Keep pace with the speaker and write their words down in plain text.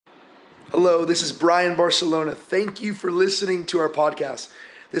Hello, this is Brian Barcelona. Thank you for listening to our podcast.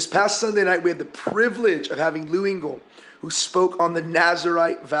 This past Sunday night, we had the privilege of having Lou Engle, who spoke on the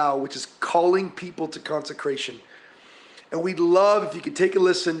Nazarite Vow, which is calling people to consecration. And we'd love if you could take a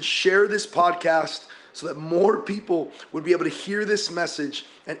listen, share this podcast so that more people would be able to hear this message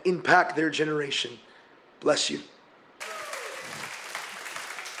and impact their generation. Bless you.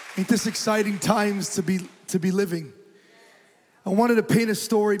 Ain't this exciting times to be living? I wanted to paint a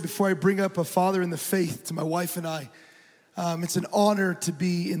story before I bring up a father in the faith to my wife and I. It's an honor to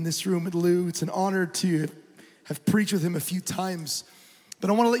be in this room with Lou. It's an honor to have preached with him a few times. But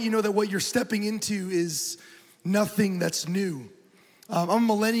I want to let you know that what you're stepping into is nothing that's new. I'm a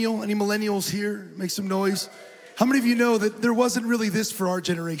millennial. Any millennials here? Make some noise. How many of you know that there wasn't really this for our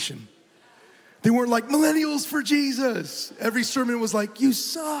generation? They weren't like, millennials for Jesus. Every sermon was like, you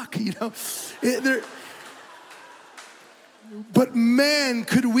suck, you know. But man,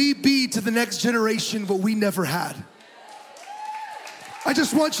 could we be to the next generation what we never had. I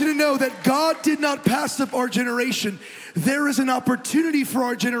just want you to know that God did not pass up our generation. There is an opportunity for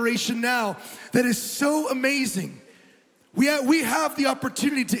our generation now that is so amazing. We have the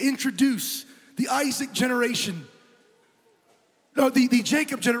opportunity to introduce the Isaac generation, the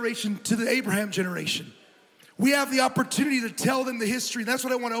Jacob generation to the Abraham generation. We have the opportunity to tell them the history. That's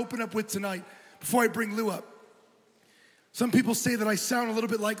what I want to open up with tonight before I bring Lou up. Some people say that I sound a little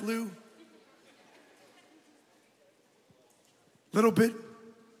bit like Lou. Little bit.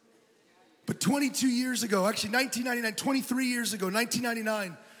 But 22 years ago, actually 1999, 23 years ago,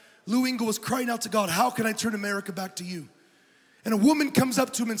 1999, Lou Engle was crying out to God, how can I turn America back to you? And a woman comes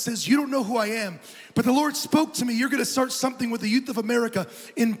up to him and says, you don't know who I am, but the Lord spoke to me. You're going to start something with the youth of America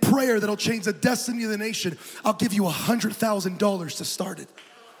in prayer that'll change the destiny of the nation. I'll give you $100,000 to start it.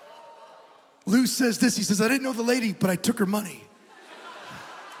 Lou says this, he says, I didn't know the lady, but I took her money.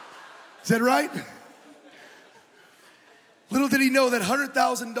 Is that right? Little did he know that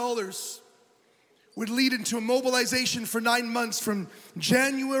 $100,000 would lead into a mobilization for 9 months from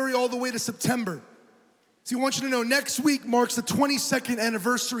January all the way to September. See, I want you to know next week marks the 22nd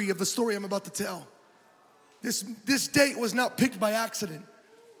anniversary of the story I'm about to tell. This date was not picked by accident.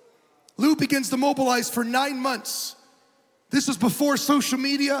 Lou begins to mobilize for 9 months. This was before social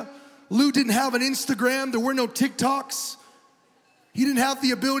media. Lou didn't have an Instagram. There were no TikToks. He didn't have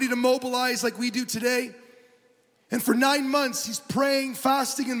the ability to mobilize like we do today. And for 9 months, he's praying,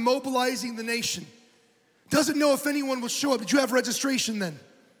 fasting, and mobilizing the nation. Doesn't know if anyone will show up. Did you have registration then?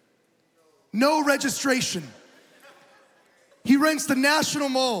 No registration. He rents the National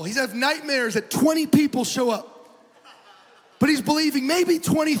Mall. He's had nightmares that 20 people show up. But he's believing maybe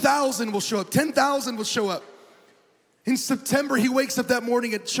 20,000 will show up, 10,000 will show up. In September, he wakes up that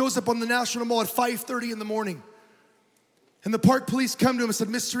morning and shows up on the National Mall at 5:30 in the morning. And the park police come to him and said,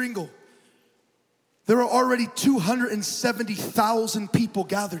 Mr. Engle, there are already 270,000 people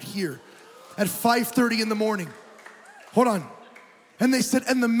gathered here at 5:30 in the morning. Hold on. And they said,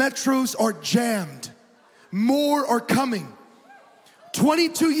 and the metros are jammed. More are coming.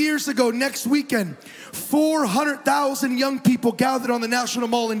 22 years ago, next weekend, 400,000 young people gathered on the National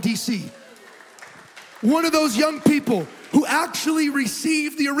Mall in DC. One of those young people who actually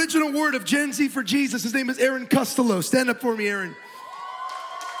received the original word of Gen Z for Jesus, his name is Aaron Costello. Stand up for me, Aaron.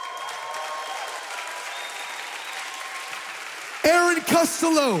 Aaron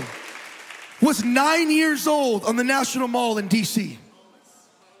Costello was 9 years old on the National Mall in DC.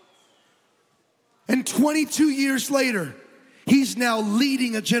 And 22 years later, he's now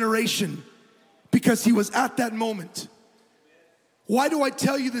leading a generation because he was at that moment. Why do I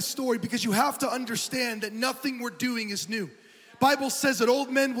tell you this story? Because you have to understand that nothing we're doing is new. Bible says that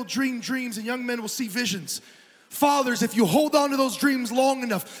old men will dream dreams and young men will see visions. Fathers, if you hold on to those dreams long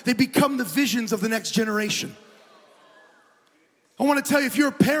enough, they become the visions of the next generation. I want to tell you, if you're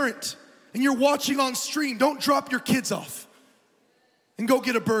a parent and you're watching on stream, don't drop your kids off and go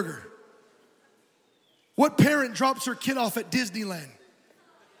get a burger. What parent drops her kid off at Disneyland?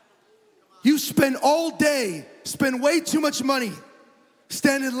 You spend all day, spend way too much money,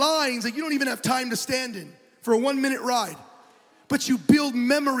 stand in lines that you don't even have time to stand in for a 1-minute ride. But you build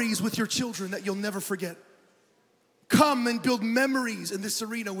memories with your children that you'll never forget. Come and build memories in this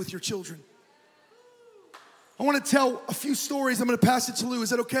arena with your children. I want to tell a few stories. I'm going to pass it to Lou. Is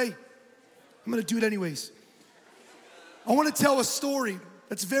that okay? I'm going to do it anyways. I want to tell a story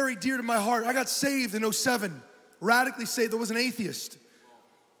that's very dear to my heart. I got saved in 2007, radically saved. I was an atheist.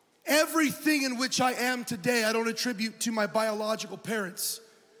 Everything in which I am today, I don't attribute to my biological parents.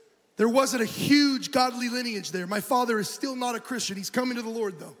 There wasn't a huge godly lineage there. My father is still not a Christian. He's coming to the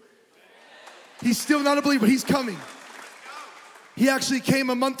Lord though. He's still not a believer. He's coming. He actually came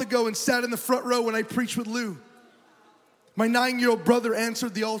a month ago and sat in the front row when I preached with Lou. My 9-year-old brother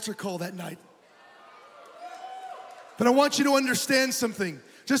answered the altar call that night. But I want you to understand something.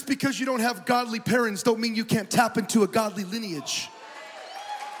 Just because you don't have godly parents don't mean you can't tap into a godly lineage.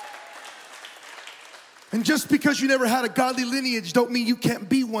 And just because you never had a godly lineage don't mean you can't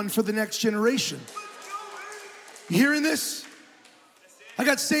be one for the next generation. You hearing this? I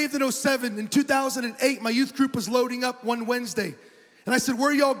got saved in 2007. In 2008, my youth group was loading up one Wednesday. And I said, where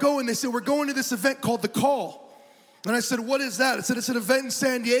are y'all going? They said, we're going to this event called The Call. And I said, what is that? I said, it's an event in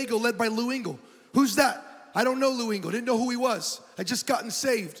San Diego led by Lou Engle. Who's that? I don't know Lou Engle. Didn't know who he was. I just gotten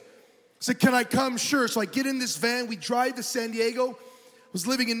saved. I said, can I come? Sure. So I get in this van. We drive to San Diego. I was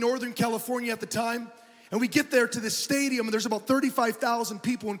living in Northern California at the time. And we get there to this stadium, and there's about 35,000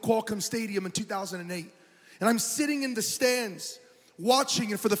 people in Qualcomm Stadium in 2008. And I'm sitting in the stands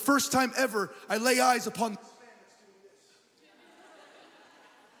watching, and for the first time ever, I lay eyes upon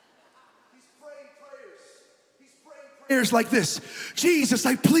prayers like this. Jesus,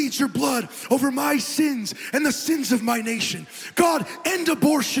 I plead your blood over my sins and the sins of my nation. God, end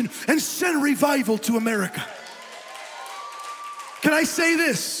abortion and send revival to America. Can I say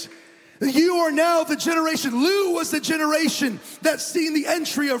this? You are now the generation. Lou was the generation that's seen the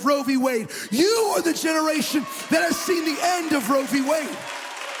entry of Roe v. Wade. You are the generation that has seen the end of Roe v. Wade.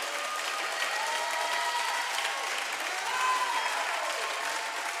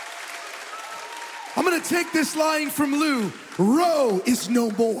 I'm gonna take this line from Lou. Roe is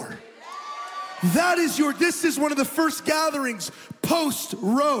no more. This is one of the first gatherings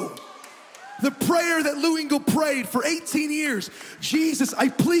post-Roe. The prayer that Lou Engle prayed for 18 years. Jesus, I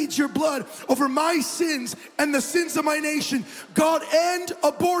plead your blood over my sins and the sins of my nation. God, end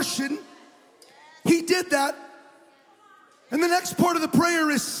abortion. He did that. And the next part of the prayer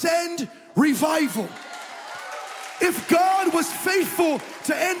is send revival. If God was faithful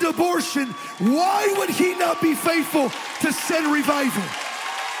to end abortion, why would he not be faithful to send revival?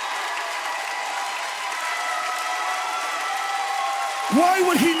 Why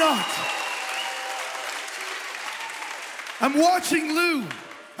would he not? I'm watching Lou.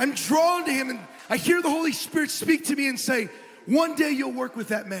 I'm drawn to him, and I hear the Holy Spirit speak to me and say, one day you'll work with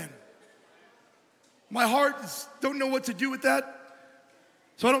that man. My heart don't know what to do with that,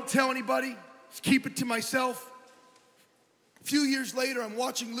 so I don't tell anybody. Just keep it to myself. A few years later, I'm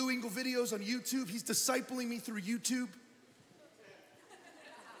watching Lou Engle videos on YouTube. He's discipling me through YouTube.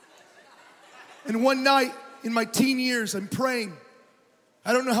 And one night in my teen years, I'm praying.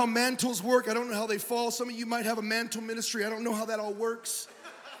 I don't know how mantles work. I don't know how they fall. Some of you might have a mantle ministry. I don't know how that all works.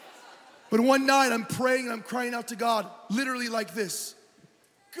 But one night I'm praying and I'm crying out to God, literally like this.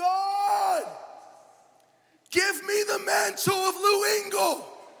 God, give me the mantle of Lou Engle.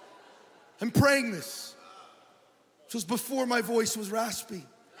 I'm praying this. This was before my voice was raspy.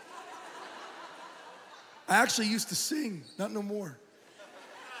 I actually used to sing, not no more.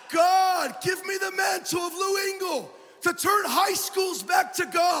 God, give me the mantle of Lou Engle to turn high schools back to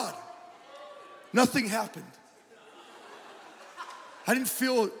God. Nothing happened. I didn't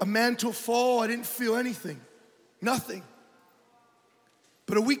feel a mantle fall. I didn't feel anything. Nothing.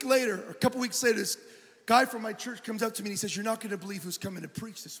 But a week later, or a couple weeks later, this guy from my church comes up to me and he says, you're not gonna believe who's coming to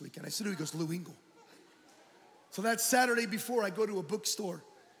preach this weekend. I said, who? He goes, Lou Engle. So that Saturday before, I go to a bookstore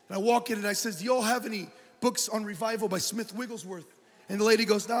and I walk in and I says, do y'all have any books on revival by Smith Wigglesworth? And the lady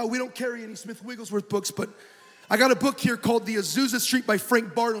goes, no, we don't carry any Smith Wigglesworth books, but I got a book here called The Azusa Street by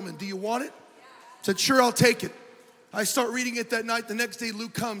Frank Bartleman. Do you want it? I said, sure, I'll take it. I start reading it that night. The next day,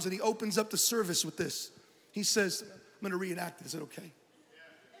 Luke comes and he opens up the service with this. He says, I'm gonna reenact it. Is it okay?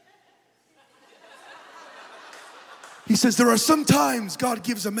 He says, there are some times God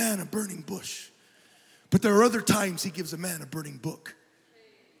gives a man a burning bush, but there are other times he gives a man a burning book.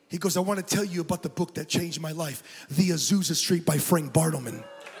 He goes, I want to tell you about the book that changed my life, The Azusa Street by Frank Bartleman.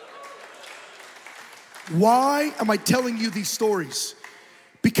 Why am I telling you these stories?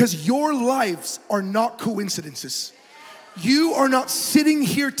 Because your lives are not coincidences. You are not sitting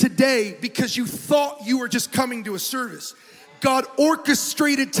here today because you thought you were just coming to a service. God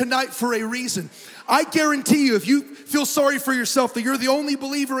orchestrated tonight for a reason. I guarantee you, if you feel sorry for yourself that you're the only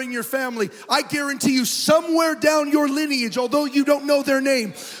believer in your family, I guarantee you somewhere down your lineage, although you don't know their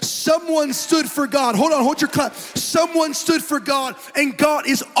name, someone stood for God. Hold on, hold your clap. Someone stood for God, and God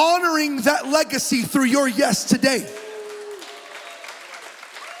is honoring that legacy through your yes today.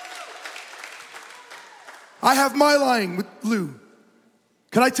 I have my line with Lou.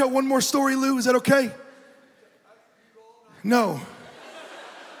 Can I tell one more story, Lou? Is that okay? No.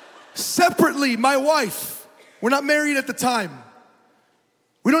 Separately, my wife, we're not married at the time.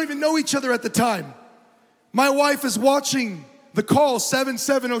 We don't even know each other at the time. My wife is watching the call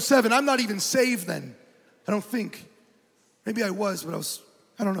 7707. I'm not even saved then. I don't think. Maybe I was, but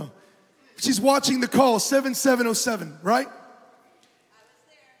I don't know. She's watching the call 7707, right?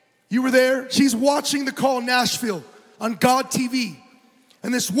 You were there? She's watching the call Nashville on God TV.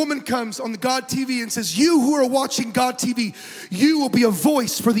 And this woman comes on the God TV and says, you who are watching God TV, you will be a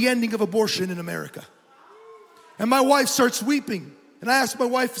voice for the ending of abortion in America. And my wife starts weeping. And I asked my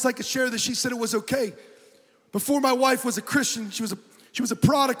wife if I could share this. She said it was okay. Before my wife was a Christian, she was a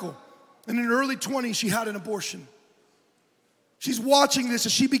prodigal. And in her early 20s, she had an abortion. She's watching this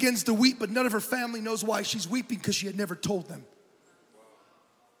and she begins to weep, but none of her family knows why she's weeping because she had never told them.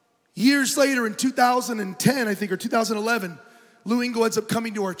 Years later, in 2010, I think, or 2011, Lou Engle ends up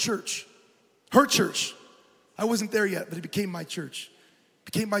coming to our church. Her church. I wasn't there yet, but it became my church.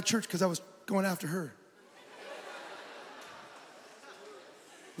 It became my church because I was going after her.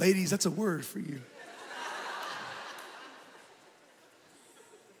 Ladies, that's a word for you.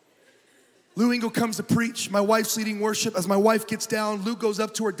 Lou Engle comes to preach. My wife's leading worship. As my wife gets down, Lou goes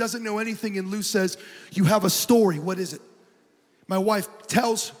up to her, doesn't know anything, and Lou says, you have a story. What is it? My wife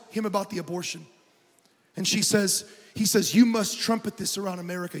tells him about the abortion. And he says, you must trumpet this around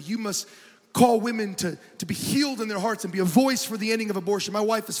America. You must call women to be healed in their hearts and be a voice for the ending of abortion. My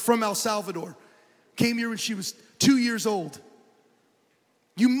wife is from El Salvador. Came here when she was 2 years old.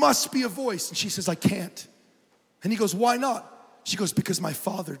 You must be a voice. And she says, I can't. And he goes, why not? She goes, because my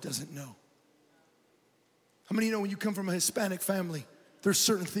father doesn't know. How many of you know when you come from a Hispanic family, there's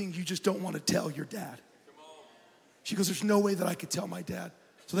certain things you just don't want to tell your dad? She goes, there's no way that I could tell my dad.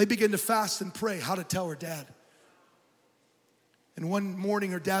 So they begin to fast and pray how to tell her dad. And one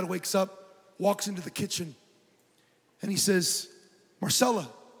morning her dad wakes up, walks into the kitchen, and he says, Marcella,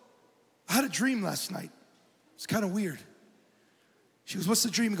 I had a dream last night. It's kind of weird. She goes, what's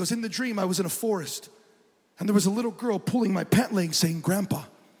the dream? He goes, in the dream I was in a forest, and there was a little girl pulling my pant leg saying, Grandpa,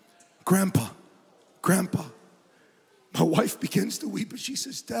 Grandpa, Grandpa. My wife begins to weep, but she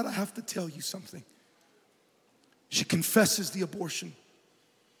says, Dad, I have to tell you something. She confesses the abortion.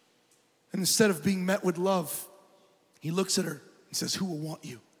 And instead of being met with love, he looks at her and says, who will want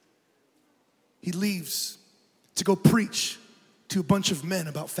you? He leaves to go preach to a bunch of men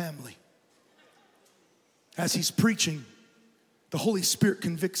about family. As he's preaching, the Holy Spirit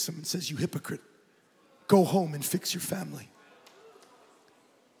convicts him and says, you hypocrite, go home and fix your family.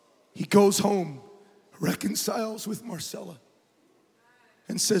 He goes home, reconciles with Marcella,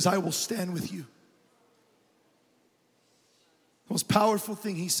 and says, I will stand with you. The most powerful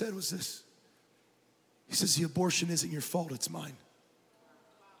thing he said was this. He says, the abortion isn't your fault, it's mine.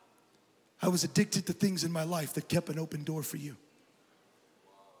 I was addicted to things in my life that kept an open door for you.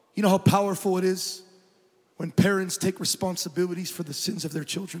 You know how powerful it is when parents take responsibilities for the sins of their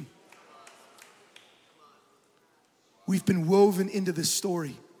children? We've been woven into this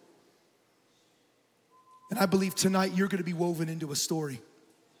story. And I believe tonight you're going to be woven into a story.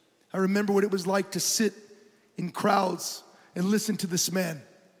 I remember what it was like to sit in crowds and listen to this man,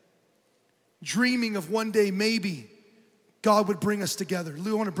 dreaming of one day maybe God would bring us together.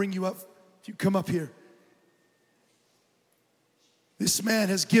 Lou, I want to bring you up. If you come up here. This man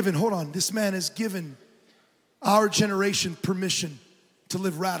has given our generation permission to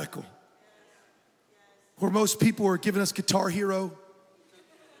live radical. Where most people are giving us Guitar Hero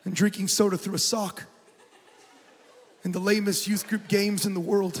and drinking soda through a sock and the lamest youth group games in the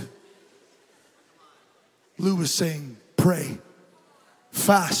world. Lou was saying, pray,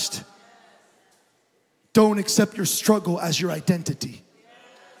 fast. Don't accept your struggle as your identity.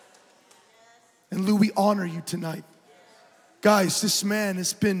 And Lou, we honor you tonight. Guys, this man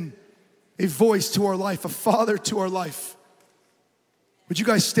has been a voice to our life, a father to our life. Would you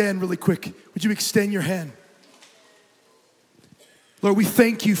guys stand really quick? Would you extend your hand? Lord, we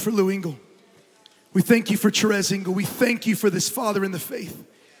thank you for Lou Engle. We thank you for Therese Engle. We thank you for this father in the faith.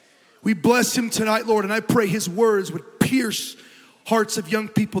 We bless him tonight, Lord, and I pray his words would pierce hearts of young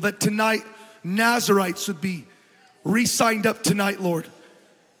people, that tonight Nazarites would be re-signed up tonight, Lord.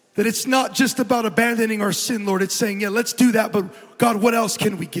 That it's not just about abandoning our sin, Lord. It's saying, yeah, let's do that, but God, what else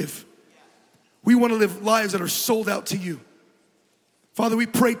can we give? We want to live lives that are sold out to you. Father, we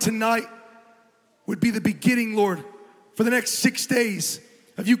pray tonight would be the beginning, Lord, for the next 6 days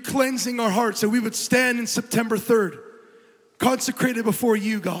of you cleansing our hearts, that we would stand in September 3rd, consecrated before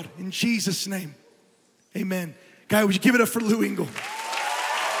you, God, in Jesus' name. Amen. God, would you give it up for Lou Engle?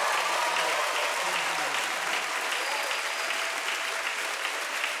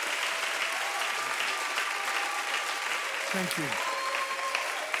 Thank you.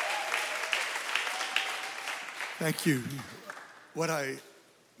 Thank you.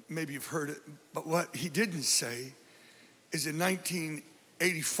 Maybe you've heard it, but what he didn't say is in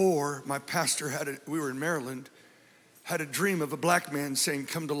 1984, my pastor we were in Maryland, had a dream of a black man saying,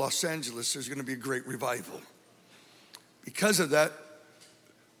 come to Los Angeles, there's gonna be a great revival. Because of that,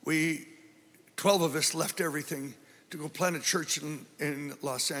 12 of us left everything to go plant a church in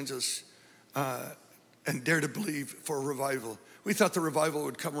Los Angeles and dare to believe for a revival. We thought the revival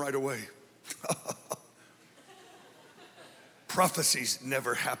would come right away. Prophecies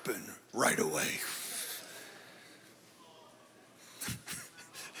never happen right away.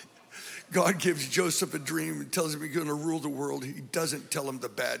 God gives Joseph a dream and tells him he's going to rule the world. He doesn't tell him the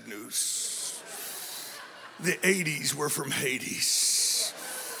bad news. The 80s were from Hades.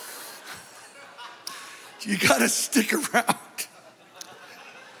 You got to stick around.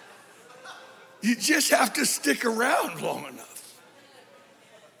 You just have to stick around long enough.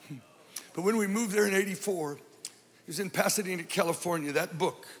 But when we moved there in 84, it was in Pasadena, California, that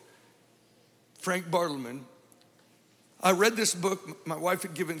book, Frank Bartleman. I read this book, my wife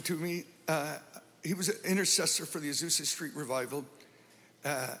had given to me. He was an intercessor for the Azusa Street revival.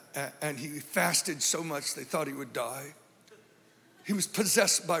 And he fasted so much they thought he would die. He was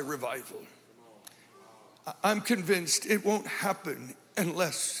possessed by revival. I'm convinced it won't happen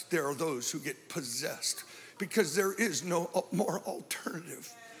unless there are those who get possessed, because there is no more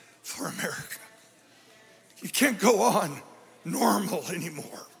alternative for America. You can't go on normal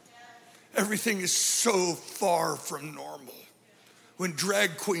anymore. Everything is so far from normal. When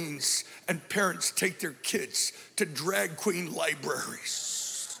drag queens and parents take their kids to drag queen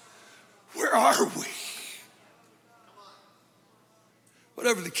libraries, where are we?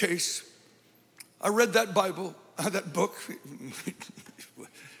 Whatever the case, I read that that book. It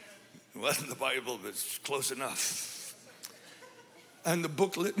wasn't the Bible, but it's close enough. And the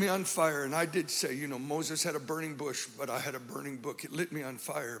book lit me on fire. And I did say, Moses had a burning bush, but I had a burning book. It lit me on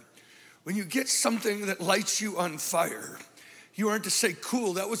fire. When you get something that lights you on fire, you aren't to say,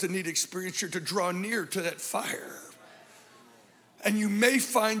 cool, that was a neat experience. You're to draw near to that fire. And you may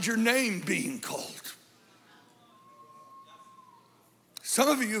find your name being called. Some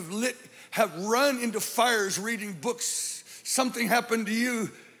of you have run into fires reading books. Something happened to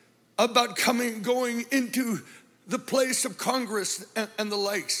you about going into the place of Congress and the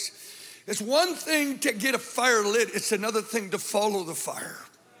likes. It's one thing to get a fire lit. It's another thing to follow the fire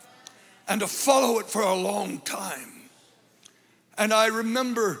and to follow it for a long time. And I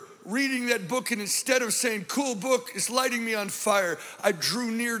remember reading that book, and instead of saying, cool book, it's lighting me on fire, I drew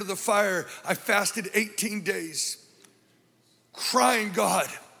near to the fire. I fasted 18 days, crying God.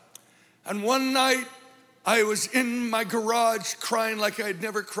 And one night, I was in my garage crying like I had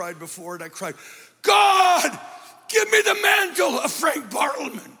never cried before, and I cried, God, give me the mantle of Frank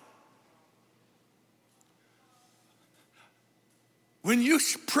Bartleman. When you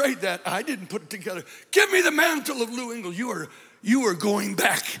prayed that, I didn't put it together. Give me the mantle of Lou Engle. You are going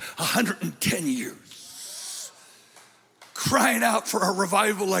back 110 years, crying out for a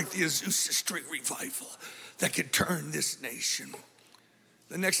revival like the Azusa Street revival that could turn this nation.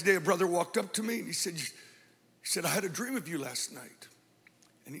 The next day, a brother walked up to me and he said, I had a dream of you last night.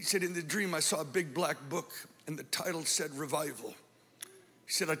 And he said, in the dream, I saw a big black book and the title said Revival.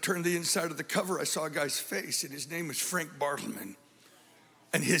 He said, I turned the inside of the cover. I saw a guy's face and his name was Frank Bartleman.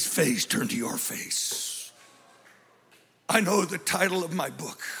 And his face turned to your face. I know the title of my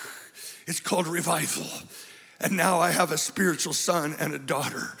book. It's called Revival. And now I have a spiritual son and a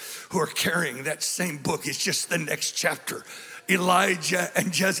daughter who are carrying that same book. It's just the next chapter. Elijah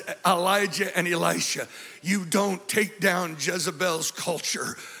and Elisha. You don't take down Jezebel's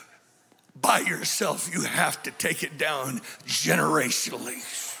culture by yourself. You have to take it down generationally.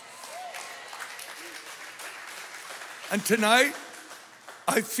 And tonight,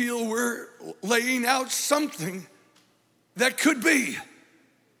 I feel we're laying out something that could be.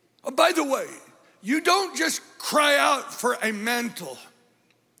 Oh, by the way, you don't just cry out for a mantle.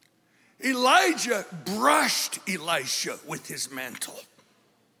 Elijah brushed Elisha with his mantle.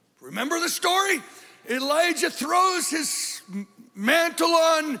 Remember the story? Elijah throws his mantle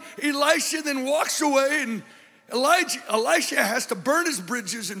on Elisha, then walks away, and Elisha has to burn his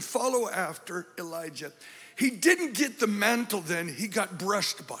bridges and follow after Elijah. He didn't get the mantle then, he got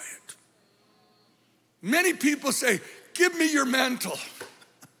brushed by it. Many people say, give me your mantle.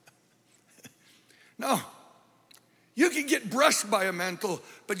 No, you can get brushed by a mantle,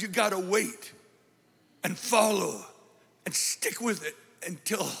 but you gotta wait and follow and stick with it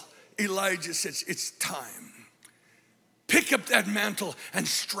until Elijah says, it's time. Pick up that mantle and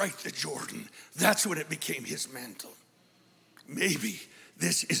strike the Jordan. That's when it became his mantle. Maybe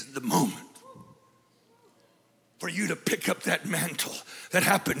this is the moment for you to pick up that mantle that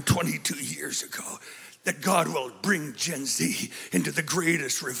happened 22 years ago. that God will bring Gen Z into the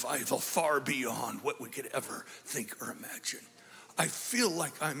greatest revival far beyond what we could ever think or imagine. I feel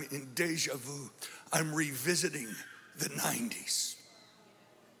like I'm in deja vu. I'm revisiting the 90s.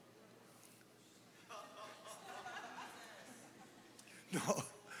 No.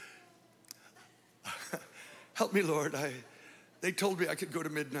 Help me, Lord. They told me I could go to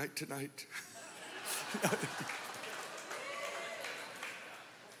midnight tonight.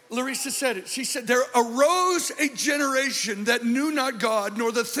 Larissa said it. She said, there arose a generation that knew not God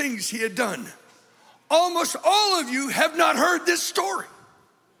nor the things he had done. Almost all of you have not heard this story.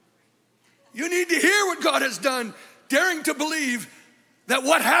 You need to hear what God has done, daring to believe that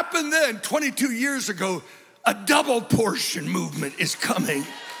what happened then 22 years ago, a double portion movement is coming.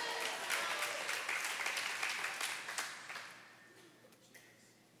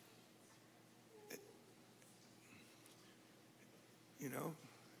 You know?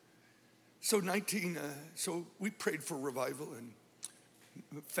 So we prayed for revival and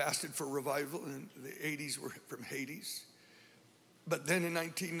fasted for revival, and the 80s were from Hades. But then in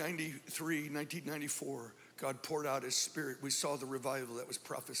 1993, 1994, God poured out his Spirit. We saw the revival that was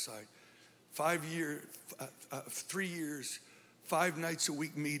prophesied. 3 years, 5 nights a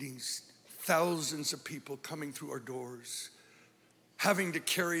week meetings, thousands of people coming through our doors, having to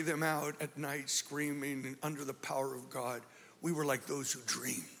carry them out at night screaming and under the power of God. We were like those who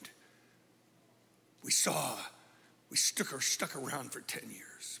dreamed. We stuck around for 10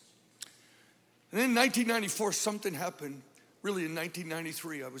 years. And then in 1994, something happened. Really, in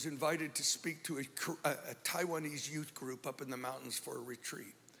 1993, I was invited to speak to a Taiwanese youth group up in the mountains for a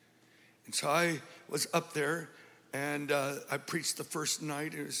retreat. And so I was up there, and I preached the first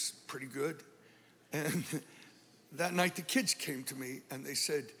night. It was pretty good. And that night, the kids came to me, and they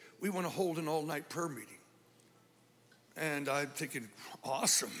said, we want to hold an all-night prayer meeting. And I'm thinking,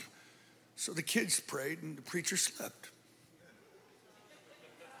 awesome. So the kids prayed, and the preacher slept.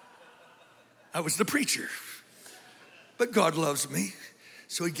 I was the preacher. But God loves me,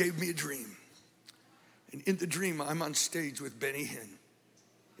 so he gave me a dream. And in the dream, I'm on stage with Benny Hinn,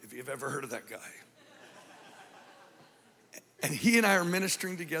 if you've ever heard of that guy. And he and I are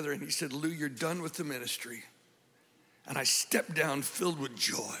ministering together, and he said, Lou, you're done with the ministry. And I stepped down filled with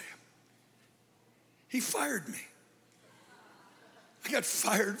joy. He fired me. I got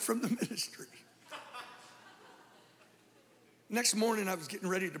fired from the ministry. Next morning, I was getting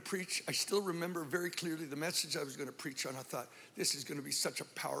ready to preach. I still remember very clearly the message I was going to preach on. I thought, this is going to be such a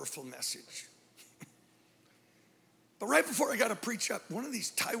powerful message. But right before I got to preach up, one of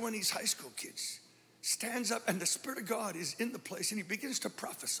these Taiwanese high school kids stands up, and the Spirit of God is in the place, and he begins to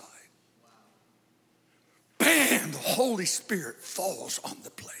prophesy. Bam! The Holy Spirit falls on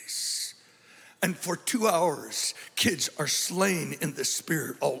the place. And for 2 hours, kids are slain in the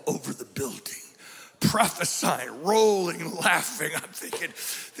Spirit all over the building. Prophesying, rolling, laughing. I'm thinking,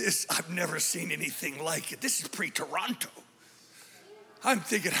 I've never seen anything like it. This is pre-Toronto. I'm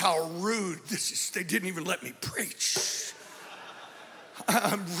thinking how rude this is. They didn't even let me preach.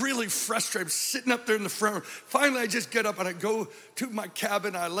 I'm really frustrated. I'm sitting up there in the front. Finally, I just get up and I go to my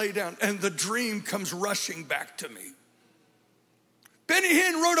cabin. I lay down, and the dream comes rushing back to me. Benny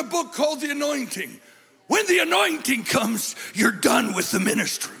Hinn wrote a book called The Anointing. When the anointing comes, you're done with the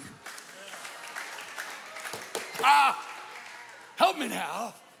ministry. Help me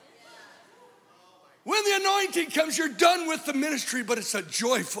now. When the anointing comes, you're done with the ministry, but it's a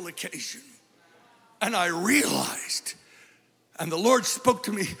joyful occasion. And I realized, and the Lord spoke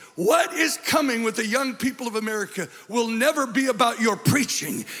to me, what is coming with the young people of America will never be about your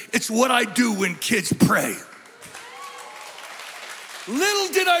preaching. It's what I do when kids pray.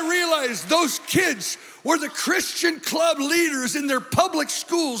 Little did I realize those kids were the Christian club leaders in their public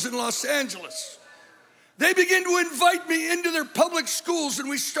schools in Los Angeles. They began to invite me into their public schools, and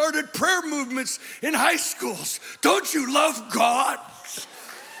we started prayer movements in high schools. Don't you love God?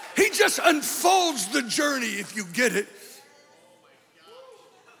 He just unfolds the journey if you get it.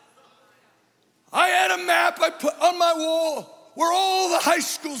 I had a map I put on my wall where all the high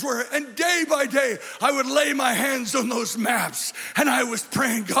schools were, and day by day, I would lay my hands on those maps, and I was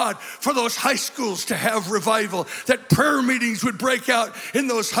praying, God, for those high schools to have revival, that prayer meetings would break out in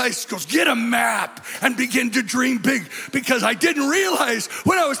those high schools. Get a map and begin to dream big, because I didn't realize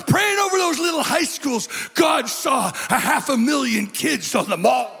when I was praying over those little high schools, God saw 500,000 kids on the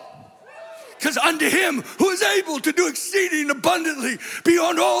mall. Because unto him who is able to do exceeding abundantly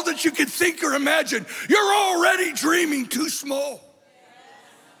beyond all that you can think or imagine, you're already dreaming too small.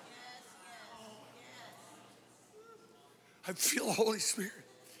 I feel the Holy Spirit.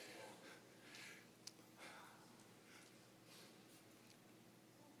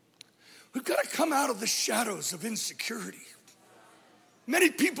 We've got to come come out of the shadows of insecurity. Many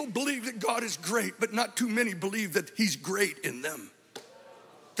people believe that God is great, but not too many believe that he's great in them.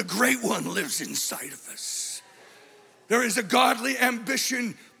 The great one lives inside of us. There is a godly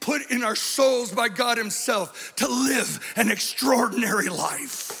ambition put in our souls by God himself to live an extraordinary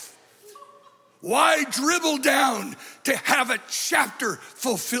life. Why dribble down to have a chapter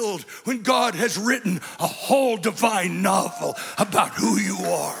fulfilled when God has written a whole divine novel about who you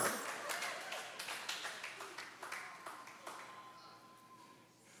are?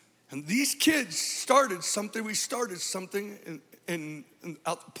 And these kids started something. We started something in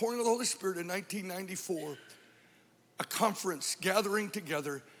outpouring of the Holy Spirit in 1994, a conference gathering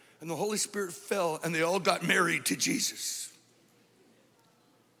together, and the Holy Spirit fell, and they all got married to Jesus.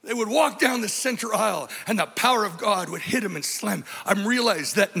 They would walk down the center aisle, and the power of God would hit them and slam. I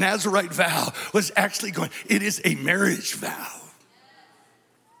realized that Nazarite vow was actually going, it is a marriage vow.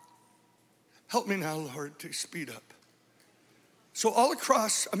 Help me now, Lord, to speed up. So all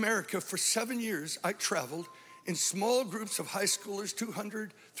across America for 7 years, I traveled in small groups of high schoolers,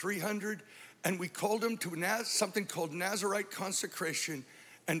 200, 300, and we called them to something called Nazarite consecration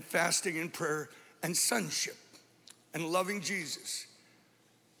and fasting and prayer and sonship and loving Jesus.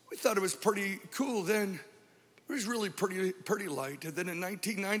 We thought it was pretty cool then. It was really pretty light. And then in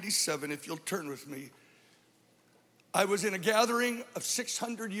 1997, if you'll turn with me, I was in a gathering of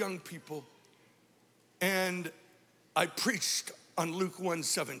 600 young people, and I preached on Luke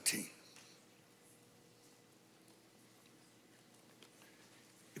 1:17.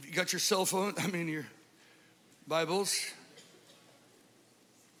 If you got your cell phone, your Bibles.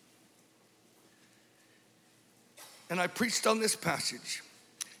 And I preached on this passage.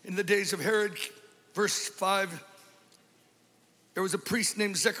 In the days of Herod, verse 5, there was a priest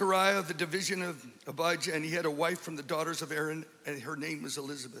named Zechariah of the division of Abijah, and he had a wife from the daughters of Aaron, and her name was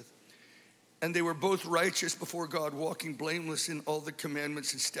Elizabeth. And they were both righteous before God, walking blameless in all the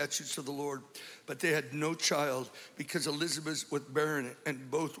commandments and statutes of the Lord. But they had no child because Elizabeth was barren,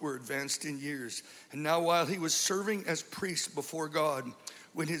 and both were advanced in years. And now while he was serving as priest before God,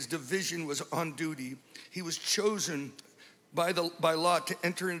 when his division was on duty, he was chosen by lot to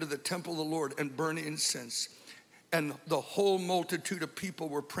enter into the temple of the Lord and burn incense. And the whole multitude of people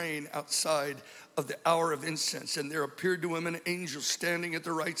were praying outside of the hour of incense. And there appeared to him an angel standing at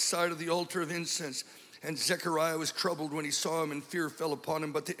the right side of the altar of incense. And Zechariah was troubled when he saw him, and fear fell upon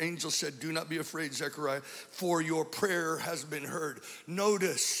him. But the angel said, "Do not be afraid, Zechariah, for your prayer has been heard."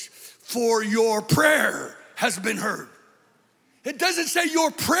 Notice, for your prayer has been heard. It doesn't say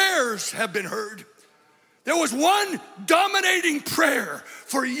your prayers have been heard. There was one dominating prayer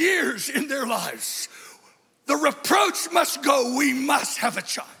for years in their lives. The reproach must go. We must have a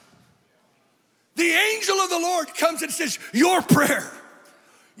child. The angel of the Lord comes and says, your prayer,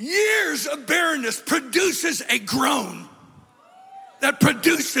 years of barrenness, produces a groan that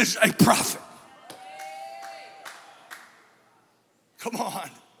produces a prophet. Come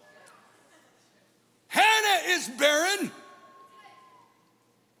on. Hannah is barren.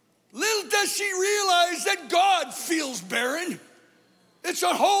 Little does she realize that God feels barren. It's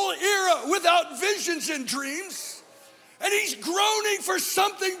a whole era without visions and dreams. And he's groaning for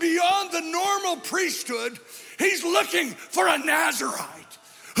something beyond the normal priesthood. He's looking for a Nazarite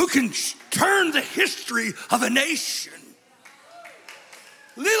who can turn the history of a nation.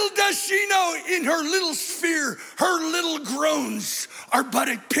 Little does she know, in her little sphere, her little groans are but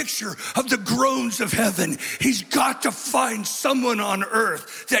a picture of the groans of heaven. He's got to find someone on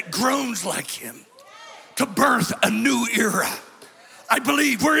earth that groans like him to birth a new era. I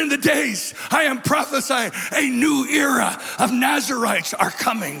believe we're in the days, I am prophesying, a new era of Nazarites are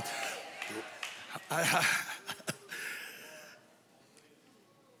coming.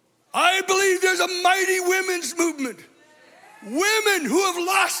 I believe there's a mighty women's movement. Women who have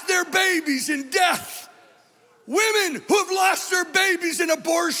lost their babies in death. Women who have lost their babies in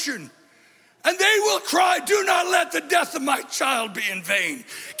abortion. And they will cry, do not let the death of my child be in vain.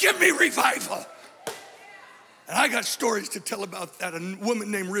 Give me revival. And I got stories to tell about that. A woman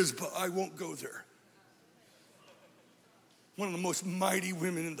named Rizpah, I won't go there. One of the most mighty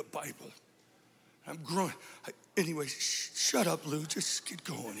women in the Bible. I'm growing. Anyway, shut up, Lou. Just get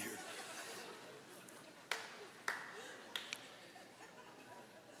going here.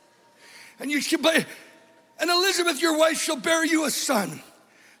 And Elizabeth, your wife, shall bear you a son,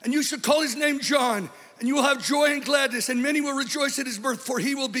 and you shall call his name John, and you will have joy and gladness, and many will rejoice at his birth, for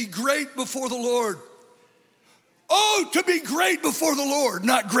he will be great before the Lord. Oh, to be great before the Lord,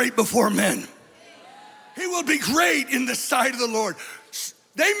 not great before men. He will be great in the sight of the Lord.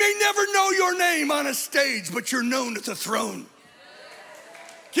 They may never know your name on a stage, but you're known at the throne.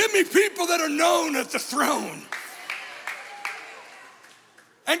 Give me people that are known at the throne.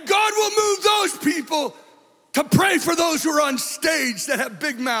 And God will move those people to pray for those who are on stage that have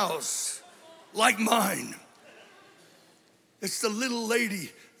big mouths like mine. It's the little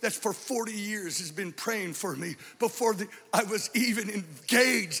lady that for 40 years has been praying for me before I was even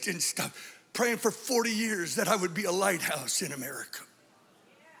engaged in stuff, praying for 40 years that I would be a lighthouse in America.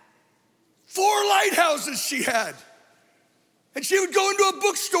 4 lighthouses she had. And she would go into a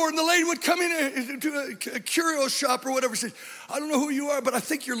bookstore and the lady would come into a curio shop or whatever. Say, I don't know who you are, but I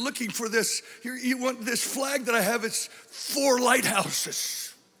think you're looking for this. You want this flag that I have. It's 4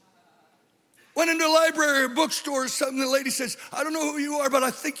 lighthouses. Went into a library or bookstore or something. The lady says, I don't know who you are, but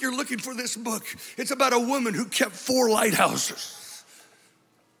I think you're looking for this book. It's about a woman who kept 4 lighthouses.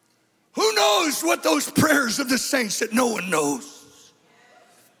 Who knows what those prayers of the saints that no one knows?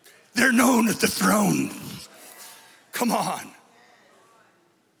 They're known at the throne. Come on.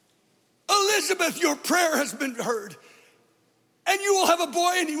 Elizabeth, your prayer has been heard. And you will have a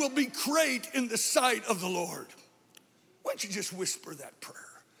boy and he will be great in the sight of the Lord. Why don't you just whisper that prayer?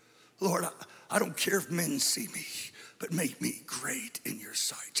 Lord, I don't care if men see me, but make me great in your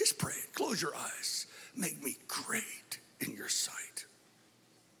sight. Just pray it. Close your eyes. Make me great in your sight.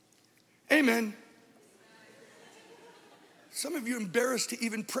 Amen. Some of you are embarrassed to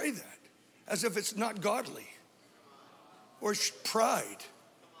even pray that, as if it's not godly or pride.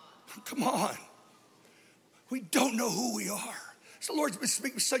 Come on. We don't know who we are. So the Lord's been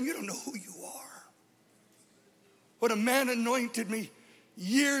speaking, son, you don't know who you are. When a man anointed me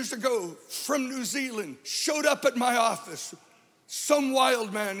years ago from New Zealand, showed up at my office, some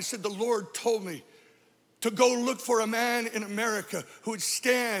wild man, he said, the Lord told me to go look for a man in America who would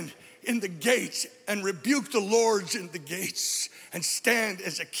stand in the gates and rebuke the lords in the gates and stand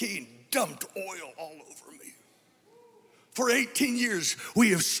as a king, dumped oil all over me. For 18 years,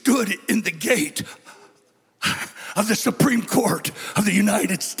 we have stood in the gate of the Supreme Court of the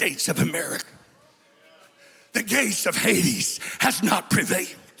United States of America. The gates of Hades has not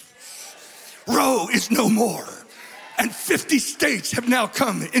prevailed. Roe is no more. And 50 states have now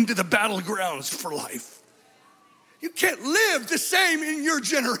come into the battlegrounds for life. You can't live the same in your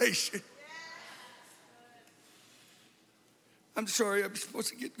generation. I'm sorry, I'm supposed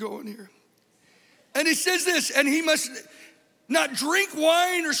to get going here. And he says this, and he must not drink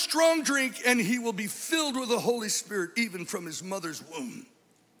wine or strong drink, and he will be filled with the Holy Spirit even from his mother's womb.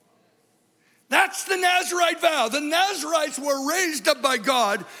 That's the Nazarite vow. The Nazarites were raised up by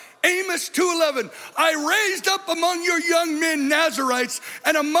God. Amos 2:11, I raised up among your young men Nazarites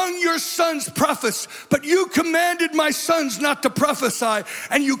and among your sons prophets, but you commanded my sons not to prophesy,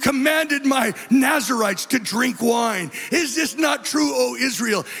 and you commanded my Nazarites to drink wine. Is this not true, O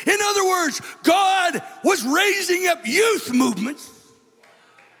Israel? In other words, God was raising up youth movements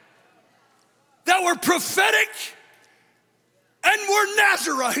that were prophetic and were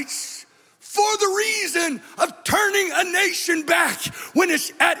Nazarites for the reason of turning a nation back when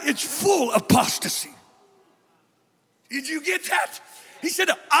it's at its full apostasy. Did you get that? He said,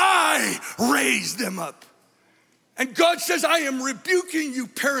 I raised them up. And God says, I am rebuking you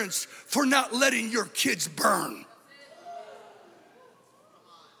parents for not letting your kids burn.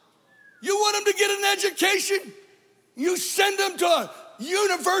 You want them to get an education? You send them to a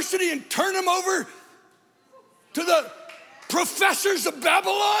university and turn them over to the professors of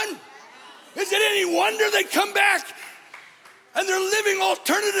Babylon? Is it any wonder they come back and they're living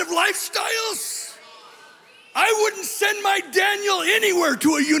alternative lifestyles? I wouldn't send my Daniel anywhere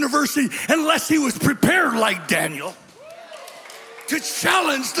to a university unless he was prepared like Daniel to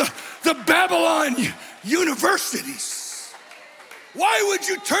challenge the Babylon universities. Why would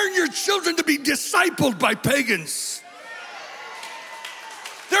you turn your children to be discipled by pagans?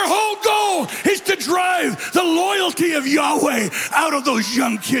 Their whole goal is to drive the loyalty of Yahweh out of those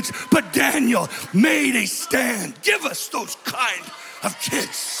young kids. But Daniel made a stand. Give us those kind of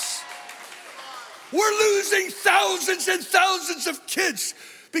kids. We're losing thousands and thousands of kids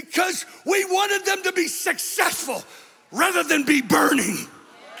because we wanted them to be successful rather than be burning.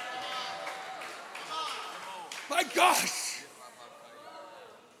 My gosh.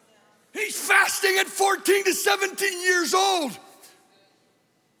 He's fasting at 14 to 17 years old.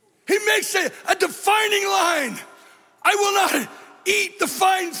 He makes a defining line. I will not eat the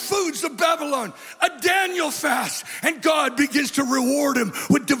fine foods of Babylon. A Daniel fast. And God begins to reward him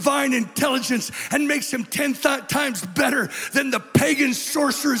with divine intelligence and makes him 10 times better than the pagan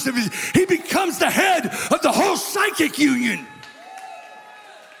sorcerers of his. He becomes the head of the whole psychic union.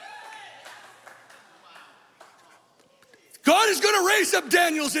 God is going to raise up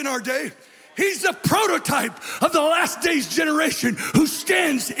Daniels in our day. He's the prototype of the last days generation who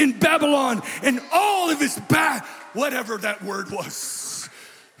stands in Babylon and all of his whatever that word was.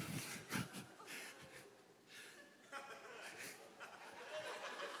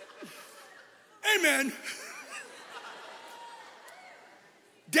 Amen.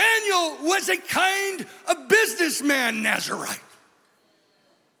 Daniel was a kind of businessman Nazarite.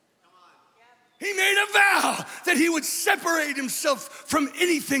 He made a vow that he would separate himself from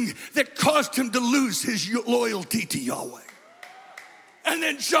anything that caused him to lose his loyalty to Yahweh. And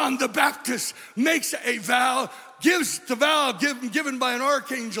then John the Baptist makes a vow, gives the vow given by an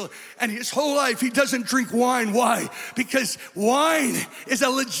archangel, and his whole life he doesn't drink wine. Why? Because wine is a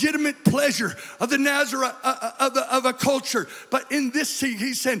legitimate pleasure of the Nazarite of a culture. But in this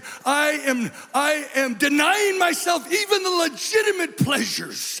he said, I am denying myself even the legitimate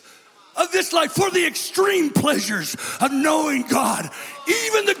pleasures of this life for the extreme pleasures of knowing God.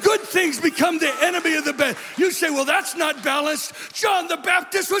 Even the good things become the enemy of the best. You say, well, that's not balanced. John the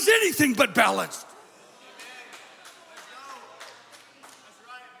Baptist was anything but balanced.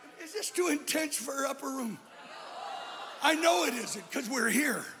 Is this too intense for upper room? I know it isn't, because we're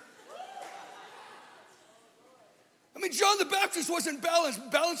here. I mean, John the Baptist wasn't balanced.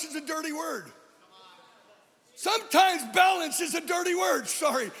 Balance is a dirty word. Sometimes balance is a dirty word.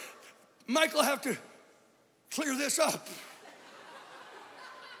 Sorry. Michael will have to clear this up.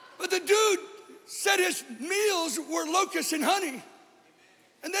 But the dude said his meals were locusts and honey.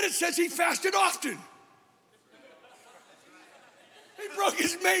 And then it says he fasted often. He broke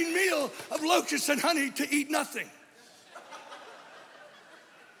his main meal of locusts and honey to eat nothing.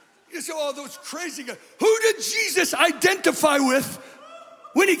 You say, oh, those crazy guys. Who did Jesus identify with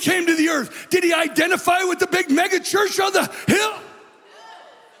when he came to the earth? Did he identify with the big mega church on the hill?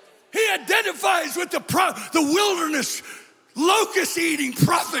 He identifies with the wilderness, locust-eating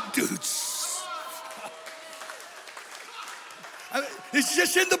prophet dudes. It's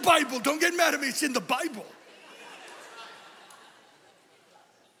just in the Bible. Don't get mad at me. It's in the Bible.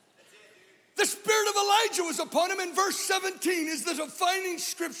 The spirit of Elijah was upon him, and verse 17 is the defining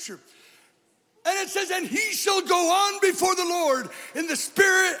scripture. And it says, and he shall go on before the Lord in the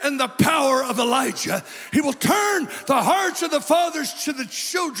spirit and the power of Elijah. He will turn the hearts of the fathers to the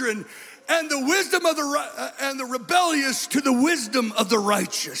children, and the wisdom of the rebellious to the wisdom of the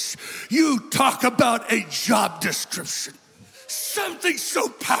righteous. You talk about a job description. Something so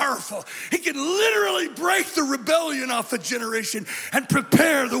powerful. He can literally break the rebellion off a generation and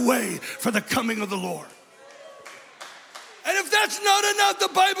prepare the way for the coming of the Lord. And if that's not enough, the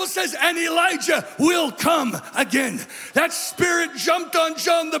Bible says, and Elijah will come again. That spirit jumped on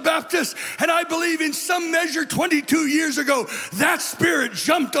John the Baptist, and I believe in some measure 22 years ago, that spirit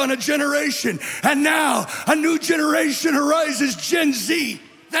jumped on a generation, and now a new generation arises, Gen Z,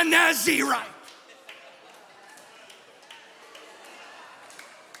 the Nazarite.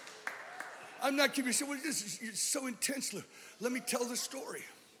 I'm not giving you, so this is so intense. Let me tell the story.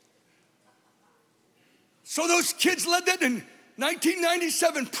 So those kids led that in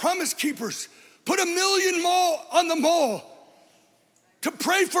 1997, Promise Keepers put 1 million on the mall to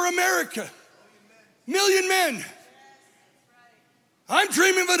pray for America. 1 million men. I'm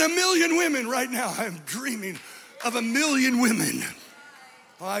dreaming of 1 million women right now. I'm dreaming of 1 million women.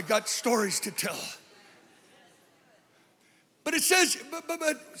 Oh, I got stories to tell. But it says,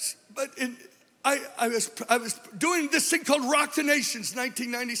 I was doing this thing called Rock the Nations,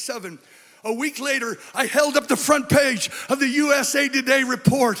 1997. A week later, I held up the front page of the USA Today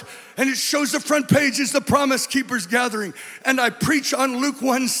report, and it shows the front page is the Promise Keepers gathering, and I preach on Luke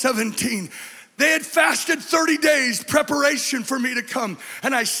 1:17. They had fasted 30 days preparation for me to come,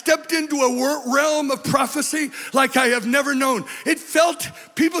 and I stepped into a realm of prophecy like I have never known. It felt,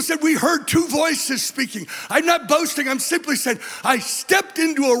 people said, we heard 2 voices speaking. I'm not boasting, I'm simply saying, I stepped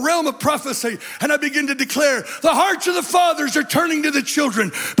into a realm of prophecy, and I begin to declare, the hearts of the fathers are turning to the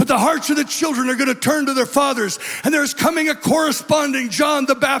children, but the hearts of the children are gonna turn to their fathers. And there's coming a corresponding John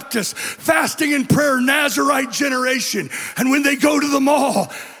the Baptist, fasting and prayer, Nazarite generation. And when they go to the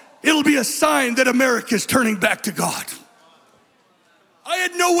mall, it'll be a sign that America is turning back to God. I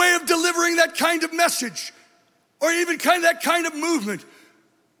had no way of delivering that kind of message or even that kind of movement.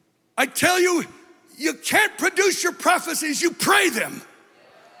 I tell you, you can't produce your prophecies, you pray them.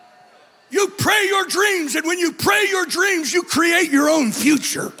 You pray your dreams, and when you pray your dreams, you create your own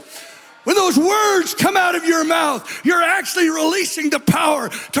future. When those words come out of your mouth, you're actually releasing the power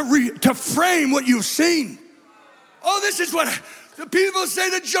to frame what you've seen. Oh, this is what... The people say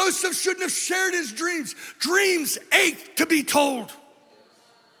that Joseph shouldn't have shared his dreams. Dreams ache to be told.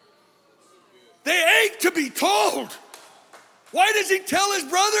 They ache to be told. Why does he tell his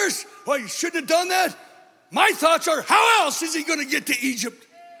brothers? Well, you shouldn't have done that. My thoughts are, how else is he going to get to Egypt?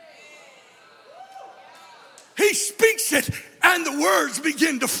 He speaks it, and the words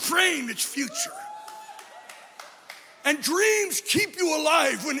begin to frame its future. And dreams keep you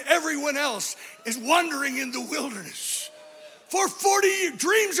alive when everyone else is wandering in the wilderness. For 40 years,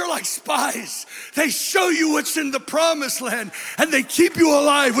 dreams are like spies. They show you what's in the promised land, and they keep you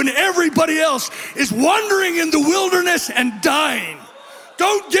alive when everybody else is wandering in the wilderness and dying.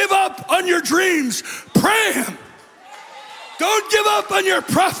 Don't give up on your dreams. Pray them. Don't give up on your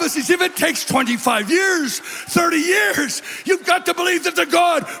prophecies. If it takes 25 years, 30 years, you've got to believe that the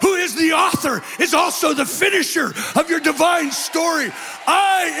God who is the author is also the finisher of your divine story.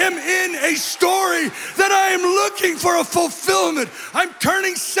 I am in a story that I am looking for a fulfillment. I'm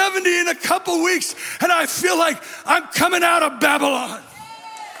turning 70 in a couple weeks, and I feel like I'm coming out of Babylon.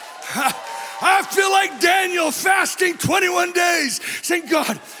 I feel like Daniel fasting 21 days, saying,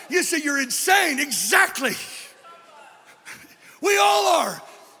 God, you say you're insane. Exactly. We all are,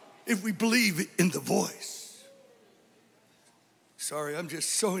 if we believe in the voice. Sorry, I'm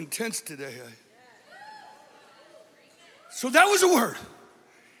just so intense today. So that was a word.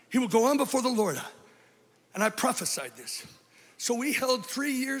 He will go on before the Lord. And I prophesied this. So we held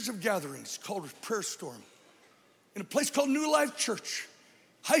 3 years of gatherings called Prayer Storm in a place called New Life Church.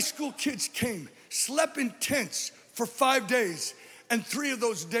 High school kids came, slept in tents for 5 days, and 3 of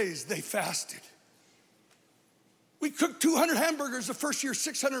those days they fasted. We cooked 200 hamburgers the first year,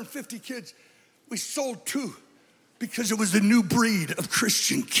 650 kids. We sold 2 because it was the new breed of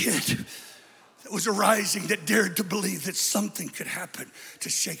Christian kid that was arising, that dared to believe that something could happen to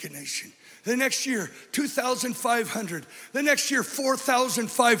shake a nation. The next year, 2,500. The next year,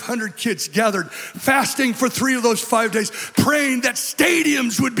 4,500 kids gathered, fasting for 3 of those 5 days, praying that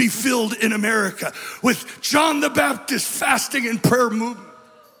stadiums would be filled in America with John the Baptist fasting and prayer movement.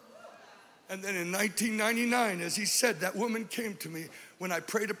 And then in 1999, as he said, that woman came to me when I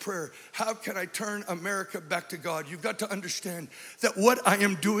prayed a prayer, how can I turn America back to God? You've got to understand that what I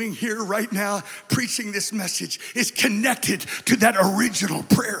am doing here right now, preaching this message, is connected to that original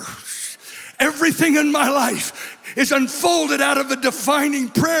prayer. Everything in my life is unfolded out of a defining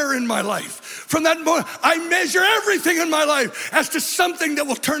prayer in my life. From that moment, I measure everything in my life as to something that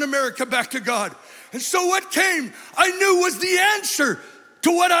will turn America back to God. And so what came, I knew was the answer to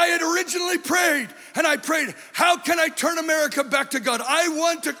what I had originally prayed. And I prayed, how can I turn America back to God? I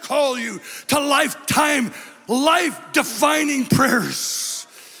want to call you to lifetime, life-defining prayers.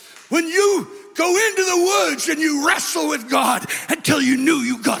 When you go into the woods and you wrestle with God until you knew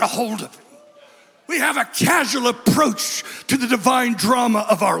you got a hold of it. We have a casual approach to the divine drama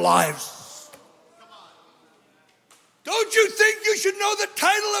of our lives. Don't you think you should know the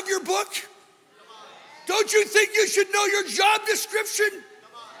title of your book? Don't you think you should know your job description?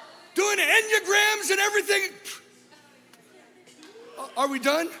 Doing enneagrams and everything. Are we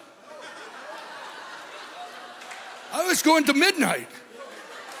done? I was going to midnight.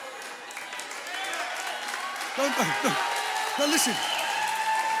 No, listen.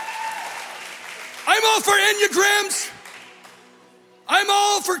 I'm all for enneagrams. I'm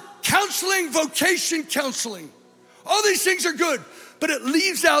all for counseling, vocation counseling. All these things are good, but it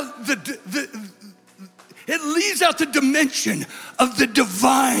leaves out the dimension of the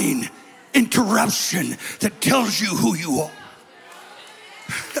divine interruption that tells you who you are.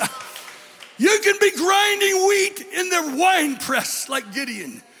 You can be grinding wheat in the wine press like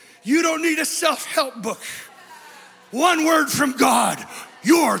Gideon. You don't need a self-help book. One word from God,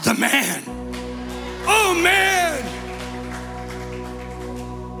 you're the man. Oh man!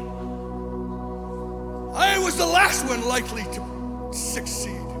 I was the last one likely to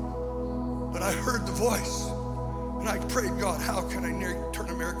succeed. But I heard the voice, and I prayed, God, how can I turn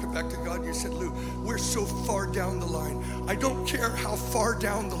America back to God? You said, Lou, we're so far down the line. I don't care how far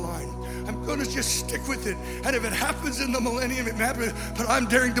down the line. I'm going to just stick with it. And if it happens in the millennium, it happens. But I'm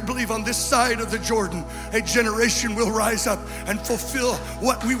daring to believe on this side of the Jordan, a generation will rise up and fulfill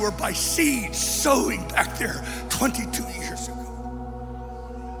what we were by seed sowing back there 22 years ago.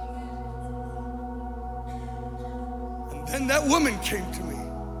 And then that woman came to me.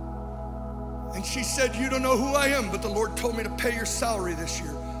 And she said, you don't know who I am, but the Lord told me to pay your salary this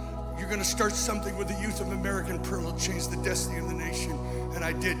year. You're going to start something with the youth of American Pearl. It'll change the destiny of the nation. And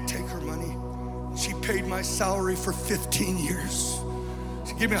I did take her money. She paid my salary for 15 years.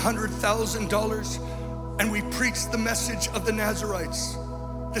 She gave me $100,000. And we preached the message of the Nazarites,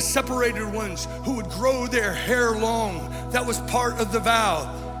 the separated ones who would grow their hair long. That was part of the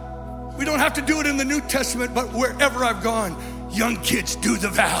vow. We don't have to do it in the New Testament, but wherever I've gone, young kids, do the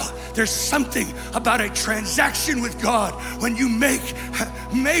vow. There's something about a transaction with God when you make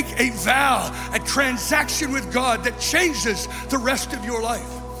a vow, a transaction with God that changes the rest of your life.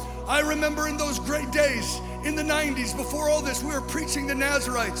 I remember in those great days in the 90s, before all this, we were preaching the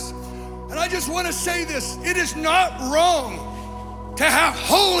Nazarites. And I just want to say this, it is not wrong to have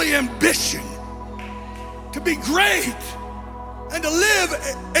holy ambition, to be great, and to live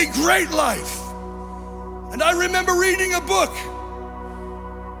a great life. And I remember reading a book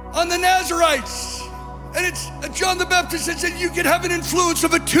on the Nazarites, and it's John the Baptist that said you could have an influence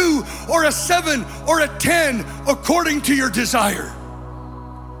of a 2 or a 7 or a 10 according to your desire.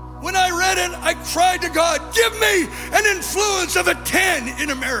 When I read it, I cried to God, give me an influence of a 10 in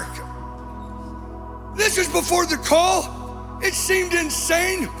America. This is before the call. It seemed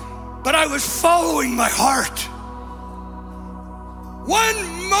insane, but I was following my heart. One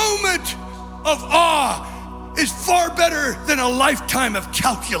moment of awe is far better than a lifetime of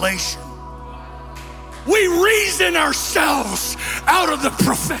calculation. We reason ourselves out of the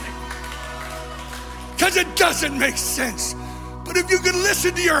prophetic because it doesn't make sense. But if you can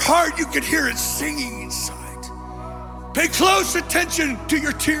listen to your heart, you can hear it singing inside. Pay close attention to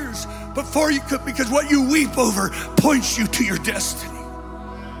your tears before you could, because what you weep over points you to your destiny.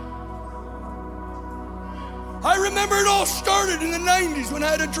 I remember it all started in the 90s when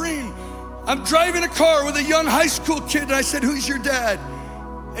I had a dream. I'm driving a car with a young high school kid, and I said, who's your dad?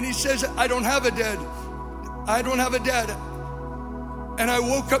 And he says, I don't have a dad. I don't have a dad. And I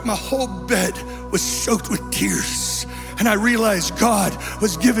woke up, my whole bed was soaked with tears. And I realized God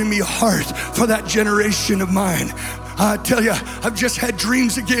was giving me a heart for that generation of mine. I tell you, I've just had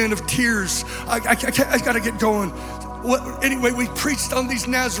dreams again of tears. I gotta get going. Anyway, we preached on these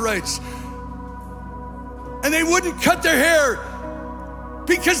Nazarites. And they wouldn't cut their hair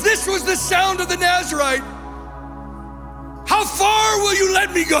because this was the sound of the Nazarite. How far will you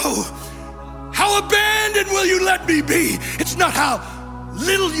let me go? How abandoned will you let me be? It's not how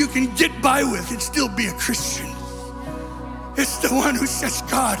little you can get by with and still be a Christian. It's the one who says,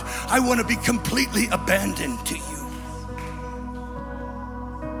 God, I want to be completely abandoned to you.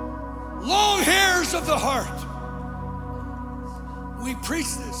 Long hairs of the heart. We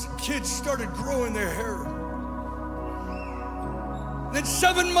preached this. Kids started growing their hair. Then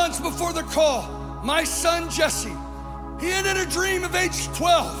 7 months before the call, my son Jesse, he had a dream of age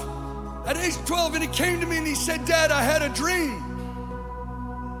 12. At age 12, and he came to me and he said, Dad, I had a dream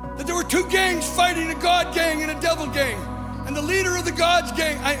that there were 2 gangs fighting, a God gang and a devil gang. And the leader of the God's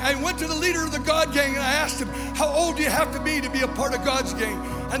gang, I went to the leader of the God gang and I asked him, how old do you have to be a part of God's gang?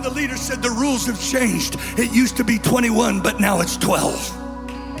 And the leader said, the rules have changed. It used to be 21, but now it's 12.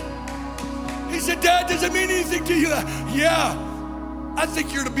 He said, Dad, does it mean anything to you? Yeah, I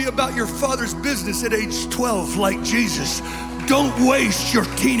think you're to be about your father's business at age 12 like Jesus. Don't waste your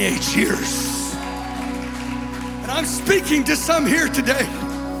teenage years. And I'm speaking to some here today.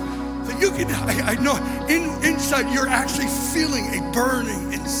 You can, I know inside you're actually feeling a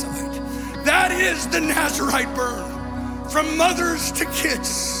burning inside. That is the Nazarite burn, from mothers to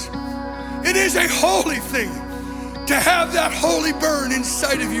kids. It is a holy thing to have that holy burn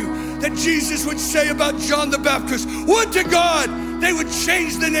inside of you that Jesus would say about John the Baptist. Would to God they would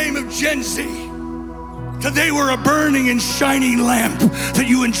change the name of Gen Z to they were a burning and shining lamp that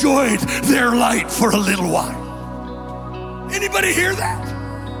you enjoyed their light for a little while. Anybody hear that?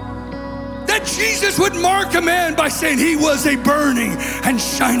 That Jesus would mark a man by saying he was a burning and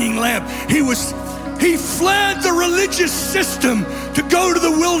shining lamp. He fled the religious system to go to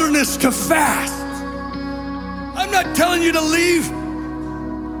the wilderness to fast. I'm not telling you to leave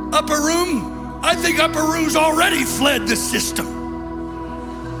Upper Room. I think Upper Room's already fled the system.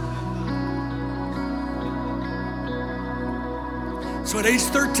 So at age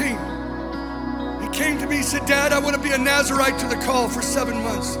 13, he came to me, he said, Dad, I want to be a Nazarite to the call for 7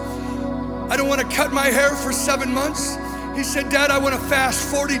 months. I don't want to cut my hair for 7 months. He said, Dad, I want to fast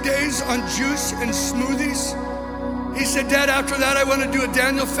 40 days on juice and smoothies. He said, Dad, after that, I want to do a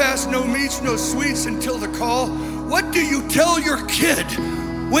Daniel fast, no meats, no sweets until the call. What do you tell your kid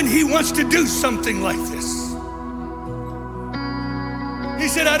when he wants to do something like this? He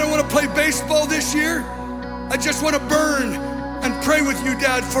said, I don't want to play baseball this year. I just want to burn and pray with you,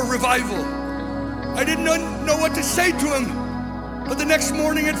 Dad, for revival. I didn't know what to say to him. But the next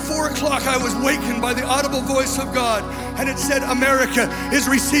morning at 4 o'clock, I was wakened by the audible voice of God. And it said, America is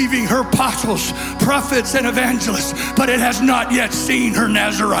receiving her apostles, prophets, and evangelists, but it has not yet seen her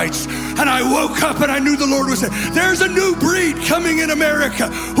Nazarites. And I woke up and I knew the Lord was saying, there's a new breed coming in America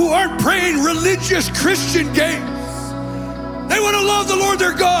who aren't praying religious Christian games. They want to love the Lord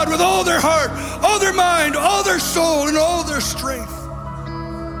their God with all their heart, all their mind, all their soul, and all their strength.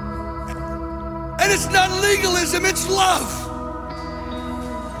 And it's not legalism, it's love.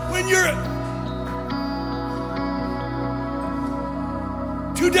 When you're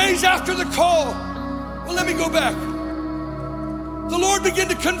 2 days after the call, well, let me go back. The Lord began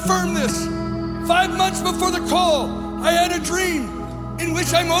to confirm this. 5 months before the call, I had a dream in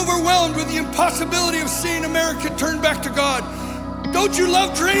which I'm overwhelmed with the impossibility of seeing America turn back to God. Don't you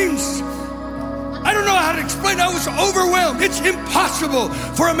love dreams? I don't know how to explain. I was overwhelmed. It's impossible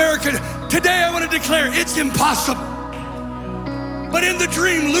for America. Today I want to declare it's impossible. But in the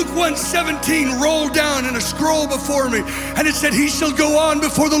dream, Luke 1:17 rolled down in a scroll before me, and it said, he shall go on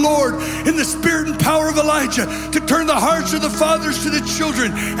before the Lord in the spirit and power of Elijah to turn the hearts of the fathers to the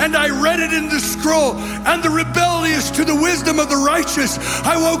children. And I read it in the scroll, and the rebellious to the wisdom of the righteous.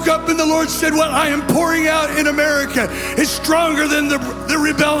 I woke up and the Lord said, what I am pouring out in America is stronger than the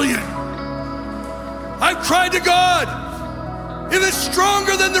rebellion. I've cried to God, if it's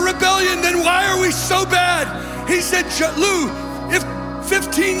stronger than the rebellion, then why are we so bad? He said, Lou, if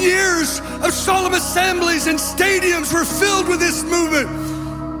 15 years of solemn assemblies and stadiums were filled with this movement,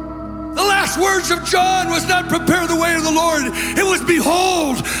 the last words of John was not prepare the way of the Lord. It was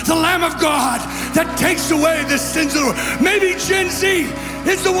behold the Lamb of God that takes away the sins of the world. Maybe Gen Z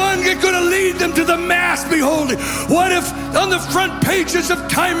is the one that's going to lead them to the mass beholding. What if on the front pages of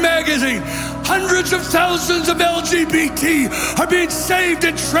Time magazine, hundreds of thousands of LGBT are being saved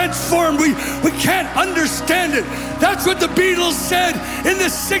and transformed? We can't understand it. That's what the Beatles said in the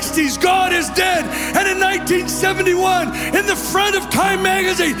 60s. God is dead. And in 1971, in the front of Time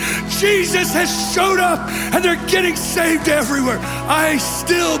magazine, Jesus has showed up and they're getting saved everywhere. I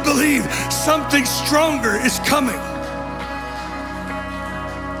still believe something stronger is coming.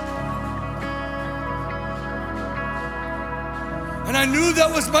 And I knew that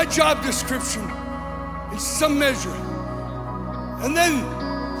was my job description in some measure. And then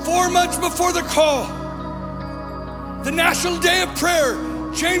 4 months before the call, the National Day of Prayer,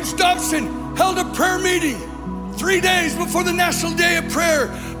 James Dobson held a prayer meeting 3 days before the National Day of Prayer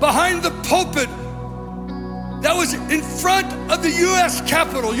behind the pulpit that was in front of the U.S.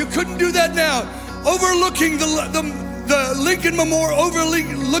 Capitol. You couldn't do that now. Overlooking the Lincoln Memorial,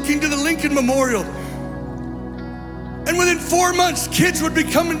 overlooking to the Lincoln Memorial. And within 4 months, kids would be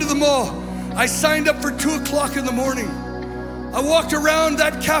coming to the mall. I signed up for 2 o'clock in the morning. I walked around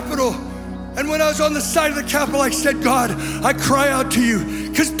that Capitol, and when I was on the side of the Capitol, I said, God, I cry out to you.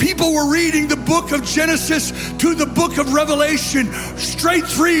 Because people were reading the book of Genesis to the book of Revelation straight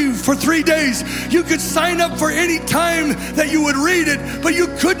through for 3 days. You could sign up for any time that you would read it, but you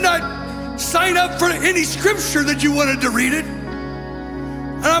could not sign up for any scripture that you wanted to read it.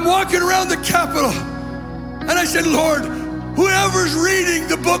 And I'm walking around the Capitol, and I said, Lord, whoever's reading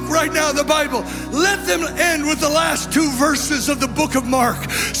the book right now, the Bible, let them end with the last 2 verses of the book of Mark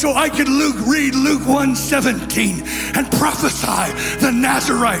so I could read Luke 1:17 and prophesy the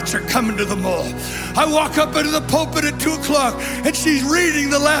Nazarites are coming to the mall. I walk up into the pulpit at 2 o'clock and she's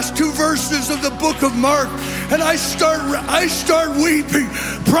reading the last 2 verses of the book of Mark, and I start weeping,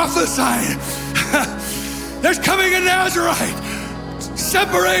 prophesying. There's coming a Nazarite,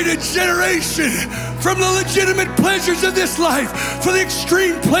 separated generation from the legitimate pleasures of this life for the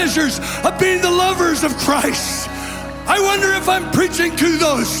extreme pleasures of being the lovers of Christ. I wonder if I'm preaching to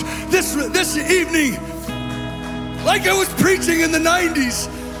those this evening like I was preaching in the 90s.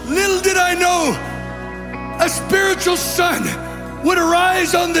 Little did I know a spiritual son would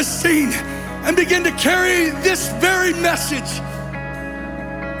arise on the scene and begin to carry this very message.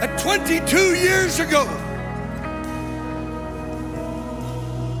 At 22 years ago,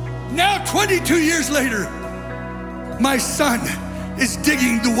 now 22 years later, my son is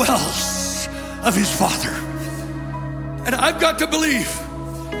digging the wells of his father. And I've got to believe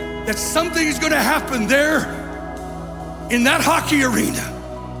that something is going to happen there in that hockey arena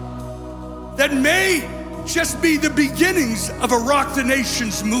that may just be the beginnings of a Rock the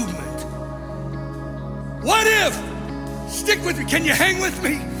Nations movement. What if, stick with me, can you hang with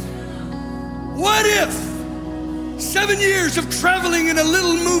me? What if 7 years of traveling in a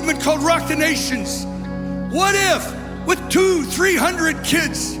little movement called Rock the Nations, what if with 200-300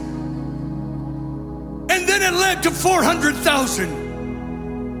 kids, and then it led to 400,000?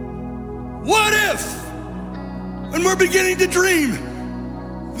 What if, when we're beginning to dream,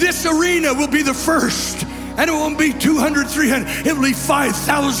 this arena will be the first, and it won't be 200, 300, it will be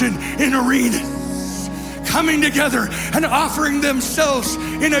 5,000 in arenas coming together and offering themselves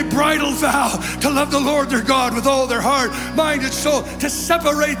in a bridal vow to love the Lord their God with all their heart, mind, and soul, to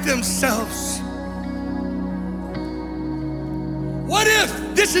separate themselves.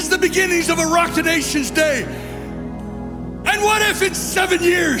 if this is the beginnings of a Rock the Nations Day? And what if in 7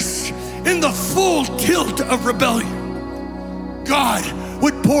 years, in the full tilt of rebellion, God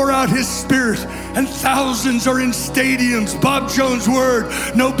would pour out his spirit and thousands are in stadiums? Bob Jones' word,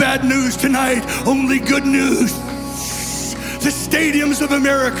 no bad news tonight, only good news. The stadiums of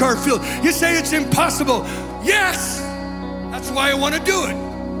America are filled. You say it's impossible. Yes, that's why I want to do it.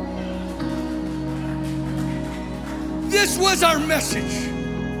 This was our message,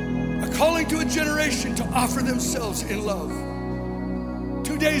 a calling to a generation to offer themselves in love.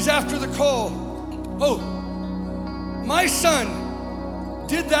 2 days after the call, my son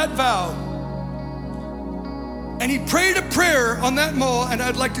did that vow, and he prayed a prayer on that mall, and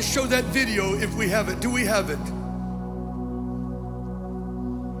I'd like to show that video if we have it. Do we have it?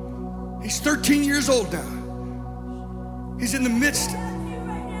 He's 13 years old now. He's in the midst.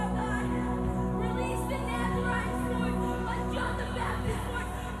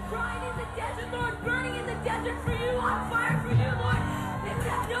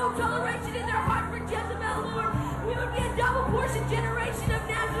 Toleration in their heart for Jezebel, Lord. We would be a double portion generation of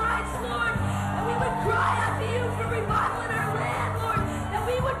Nazarites, Lord. And we would cry out to you for revival in our land, Lord. That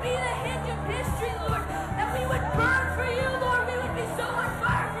we would be the hinge of history, Lord. That we would burn for you, Lord. We would be so on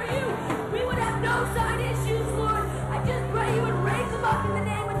fire for you. We would have no side issues, Lord. I just pray you would raise them up in the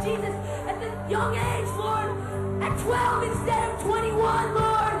name of Jesus at the young age, Lord. At 12 instead of 21,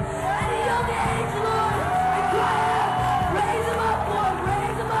 Lord. At a young age, Lord. I cry out. Raise them up, Lord.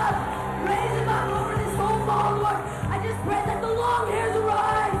 Raise them up. Raise them up over this whole mall, Lord. I just pray that the long hairs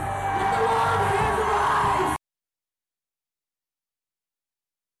arise. Let the long hairs arise.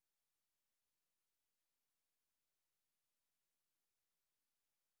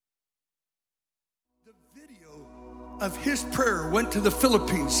 The video of his prayer went to the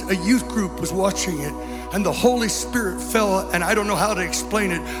Philippines. A youth group was watching it, and the Holy Spirit fell, and I don't know how to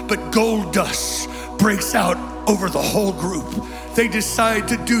explain it, but gold dust breaks out over the whole group. They decide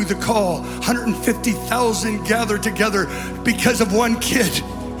to do the call. 150,000 gathered together because of one kid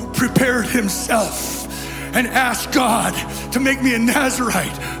who prepared himself and asked God to make me a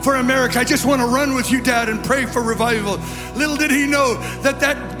Nazarite for America. I just want to run with you, Dad, and pray for revival. Little did he know that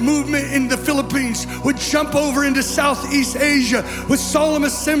that movement in the Philippines would jump over into Southeast Asia with solemn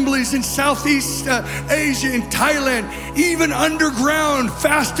assemblies in Southeast Asia, in Thailand, even underground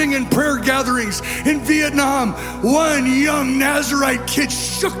fasting and prayer gatherings in Vietnam. One young Nazarite kid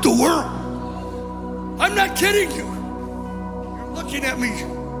shook the world. I'm not kidding you. You're looking at me.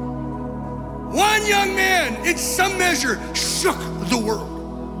 One young man, in some measure, shook the world.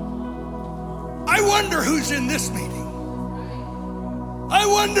 I wonder who's in this meeting. I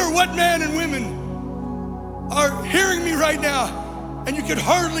wonder what men and women are hearing me right now, and you can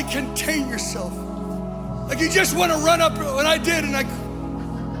hardly contain yourself. Like you just want to run up. When I did, and I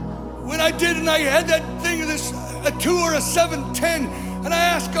had that thing of this, a 2 or a 7, 10, and I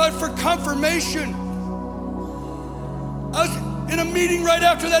asked God for confirmation. I was in a meeting right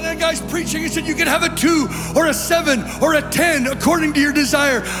after that, and a guy's preaching. He said, you can have a 2 or a 7 or a 10 according to your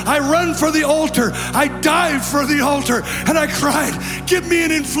desire. I run for the altar. I dive for the altar. And I cried, give me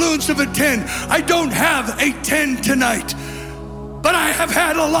an influence of a 10. I don't have a 10 tonight, but I have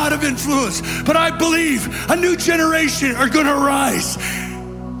had a lot of influence. But I believe a new generation are going to rise.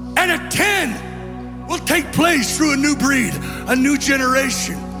 And a 10 will take place through a new breed, a new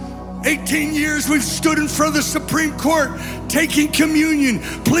generation. 18 years we've stood in front of the Supreme Court, taking communion,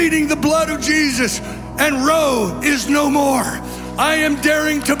 pleading the blood of Jesus, and Roe is no more. I am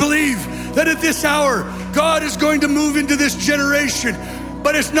daring to believe that at this hour, God is going to move into this generation,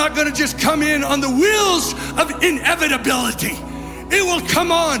 but it's not going to just come in on the wheels of inevitability. It will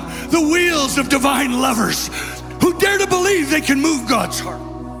come on the wheels of divine lovers who dare to believe they can move God's heart.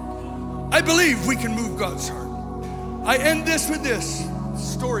 I believe we can move God's heart. I end this with this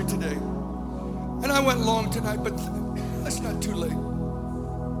story today. And I went long tonight, but it's not too late.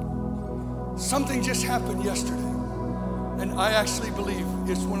 Something just happened yesterday, and I actually believe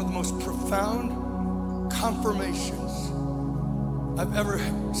it's one of the most profound confirmations I've ever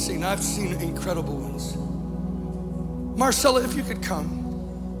seen. I've seen incredible ones. Marcella, if you could come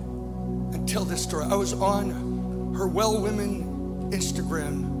and tell this story. I was on her Well Women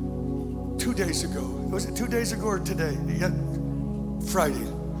Instagram 2 days ago. Was it 2 days ago or today? Yeah, Friday.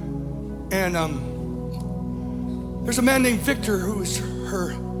 And there's a man named Victor who is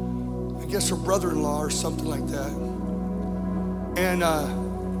her, I guess her brother-in-law or something like that. And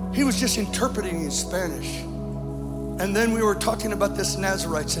he was just interpreting in Spanish. And then we were talking about this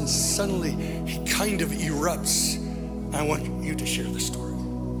Nazarites, and suddenly he kind of erupts. I want you to share the story.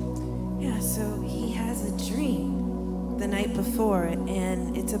 Yeah, so he has a dream the night before,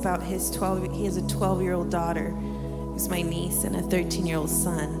 and it's about he has a 12-year-old daughter, who's my niece, and a 13-year-old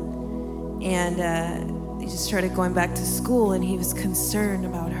son. And he just started going back to school, and he was concerned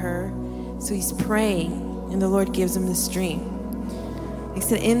about her. So he's praying, and the Lord gives him this dream. He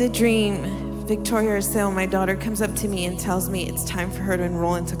said, in the dream, Victoria Arceo, my daughter, comes up to me and tells me it's time for her to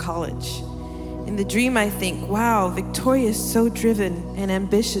enroll into college. In the dream, I think, wow, Victoria is so driven and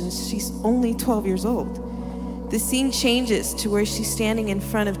ambitious. She's only 12 years old. The scene changes to where she's standing in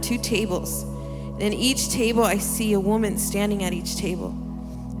front of 2 tables. And in each table, I see a woman standing at each table.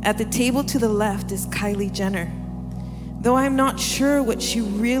 At the table to the left is Kylie Jenner. Though I'm not sure what she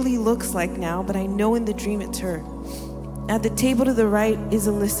really looks like now, but I know in the dream it's her. At the table to the right is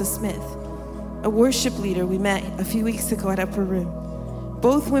Alyssa Smith, a worship leader we met a few weeks ago at Upper Room.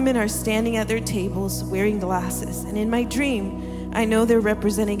 Both women are standing at their tables wearing glasses, and in my dream, I know they're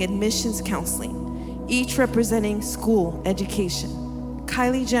representing admissions counseling, each representing school education.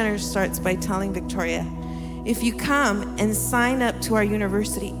 Kylie Jenner starts by telling Victoria, if you come and sign up to our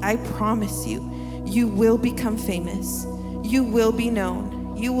university, I promise you, you will become famous. You will be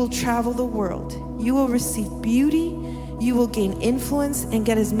known. You will travel the world. You will receive beauty. You will gain influence and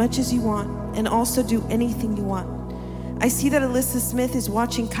get as much as you want, and also do anything you want. I see that Alyssa Smith is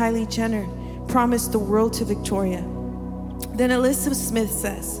watching Kylie Jenner promise the world to Victoria. Then Alyssa Smith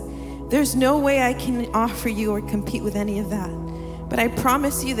says, there's no way I can offer you or compete with any of that. But I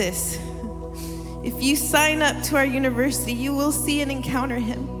promise you this, if you sign up to our university, you will see and encounter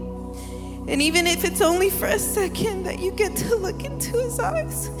him. And even if it's only for a second that you get to look into his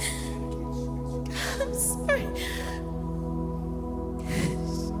eyes. I'm sorry.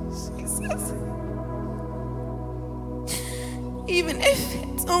 She says, even if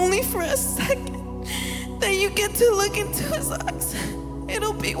it's only for a second that you get to look into his eyes,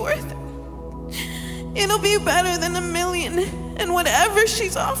 it'll be worth it. It'll be better than $1 million and whatever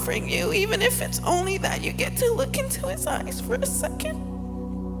she's offering you, even if it's only that you get to look into his eyes for a second.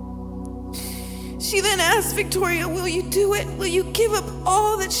 She then asks Victoria, will you do it? Will you give up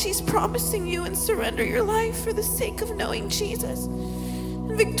all that she's promising you and surrender your life for the sake of knowing Jesus?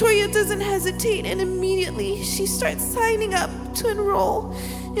 And Victoria doesn't hesitate, and immediately she starts signing up to enroll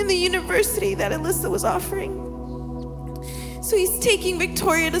in the university that Alyssa was offering. So he's taking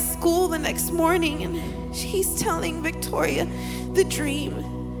Victoria to school the next morning, and he's telling Victoria the dream.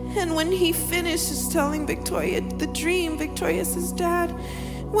 And when he finishes telling Victoria the dream, Victoria says, Dad,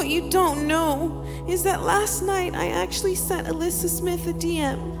 what you don't know is that last night I actually sent Alyssa Smith a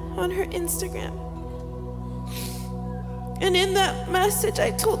DM on her Instagram. And in that message,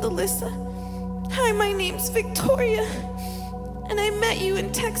 I told Alyssa, hi, my name's Victoria, and I met you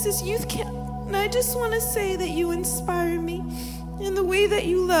in Texas youth camp. And I just want to say that you inspire me, and the way that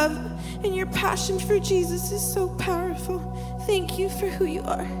you love and your passion for Jesus is so powerful. Thank you for who you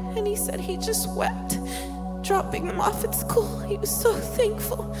are. And he said he just wept, dropping them off at school. He was so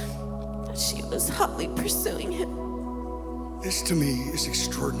thankful that she was hotly pursuing him. This to me is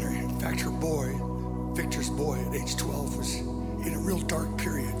extraordinary. In fact, Victor's boy at age 12 was in a real dark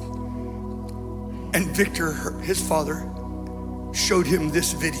period. And Victor, his father, showed him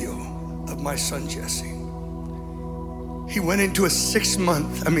this video of my son Jesse. He went into a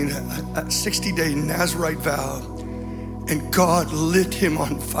 60-day Nazarite vow, and God lit him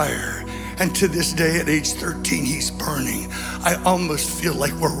on fire. And to this day, at age 13, he's burning. I almost feel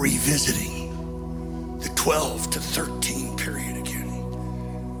like we're revisiting the 12 to 13 period again.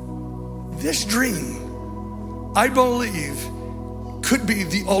 This dream, I believe, could be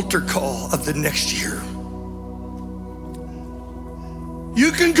the altar call of the next year.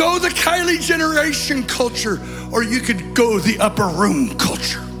 You can go the Kylie generation culture, or you could go the Upper Room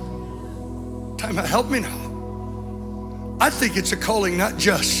culture. Time out, help me now. I think it's a calling not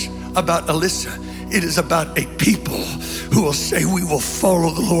just about Alyssa. It is about a people who will say we will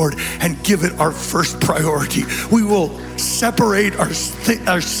follow the Lord and give it our first priority. We will separate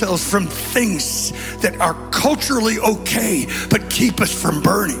ourselves from things that are culturally okay but keep us from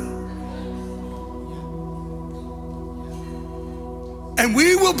burning. And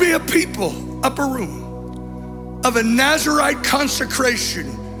we will be a people, Upper Room, of a Nazarite consecration.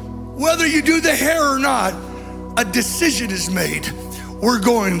 Whether you do the hair or not, a decision is made. We're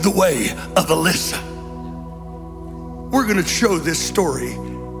going the way of Alyssa. We're gonna show this story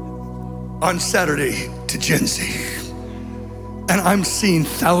on Saturday to Gen Z. And I'm seeing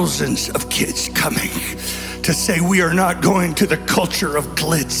thousands of kids coming to say we are not going to the culture of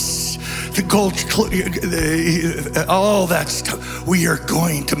glitz, all that stuff. We are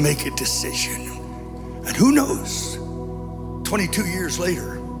going to make a decision. And who knows, 22 years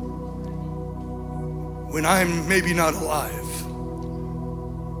later, when I'm maybe not alive,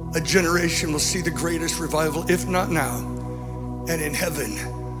 a generation will see the greatest revival, if not now, and in heaven,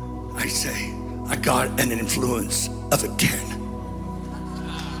 I say, I got an influence of a 10.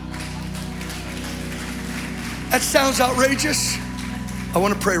 That sounds outrageous. I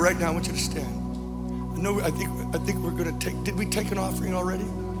want to pray right now. I want you to stand. I think we're going to take, did we take an offering already?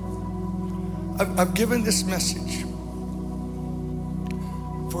 I've given this message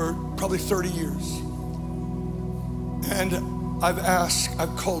for probably 30 years. And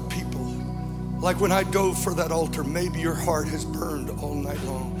I've called people. Like when I go for that altar, maybe your heart has burned all night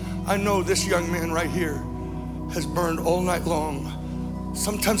long. I know this young man right here has burned all night long.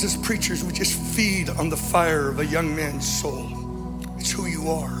 Sometimes as preachers, we just feed on the fire of a young man's soul. It's who you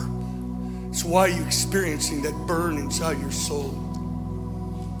are. It's why you're experiencing that burn inside your soul.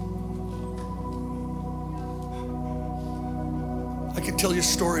 I could tell you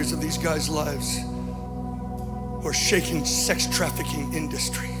stories of these guys' lives who are shaking sex trafficking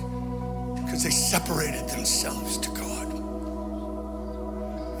industry because they separated themselves to God.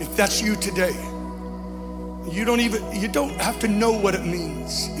 If that's you today, you don't have to know what it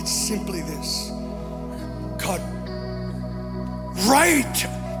means. It's simply this. God,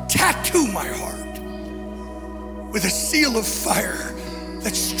 tattoo my heart with a seal of fire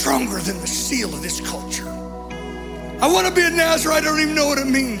that's stronger than the seal of this culture. I want to be a Nazarite. I don't even know what it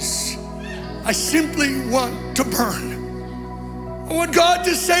means. I simply want to burn. I want God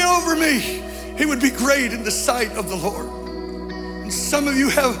to say over me, He would be great in the sight of the Lord. And some of you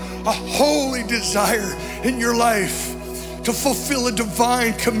have a holy desire in your life to fulfill a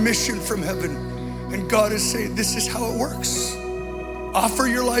divine commission from heaven. And God is saying, this is how it works. Offer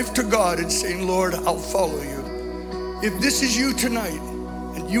your life to God and saying, Lord, I'll follow you. If this is you tonight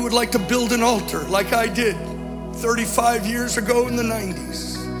and you would like to build an altar like I did 35 years ago in the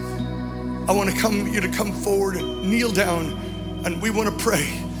 90s, I want you to come forward and kneel down, and we want to pray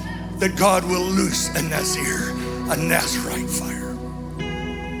that God will loose a Nazir, a Nazarite fire.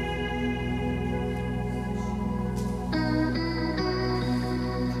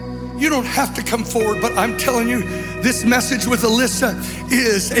 You don't have to come forward, but I'm telling you, this message with Alyssa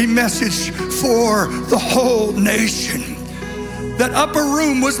is a message for the whole nation. That upper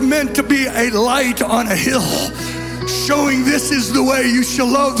room was meant to be a light on a hill, showing this is the way you shall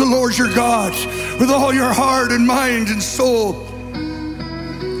love the Lord your God with all your heart and mind and soul.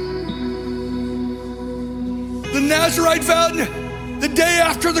 The Nazarite vow, the day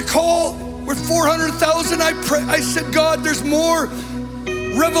after the call, with 400,000, I said, God, there's more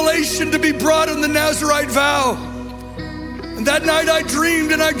revelation to be brought in the Nazarite vow. And that night I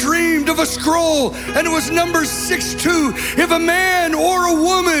dreamed of a scroll, and it was Numbers 6:2. If a man or a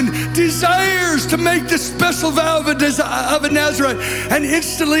woman desires to make this special vow of a Nazarite, and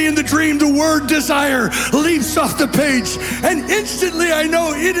instantly in the dream the word desire leaps off the page, and instantly I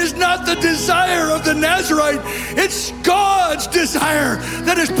know it is not the desire of the Nazarite, it's God's desire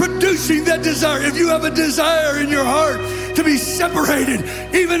that is producing that desire. If you have a desire in your heart to be separated,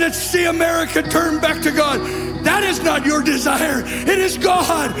 even to see America turn back to God, that is not your desire. It is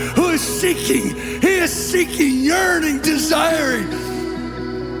God who is seeking. He is seeking, yearning, desiring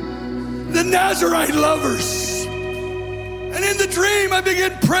the Nazarite lovers. And in the dream, I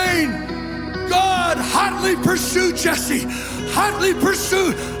began praying, God, hotly pursue Jesse. Hotly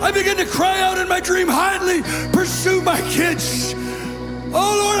pursue. I began to cry out in my dream, hotly pursue my kids.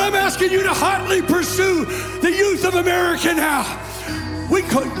 Oh Lord, I'm asking you to hotly pursue the youth of America now.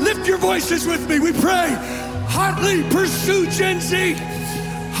 Lift your voices with me. We pray. Hotly pursue Gen Z.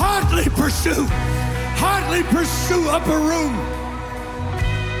 Hotly pursue upper room.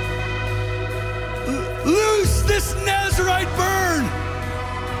 Loose this Nazarite burn.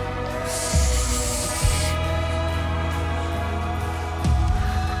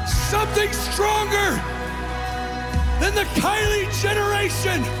 Something stronger than the Kylie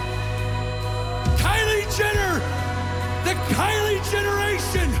generation. Kylie Jenner, the Kylie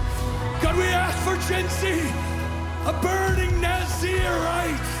generation. God, we ask for Gen Z, a burning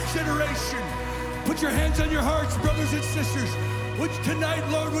Nazarite generation. Put your hands on your hearts, brothers and sisters. Tonight,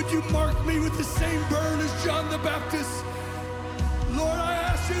 Lord, would you mark me with the same burn as John the Baptist? Lord, I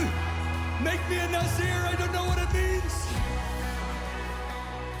ask you, make me a Nazir. I don't know what it means.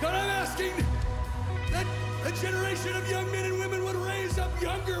 God, I'm asking that a generation of young men and women would raise up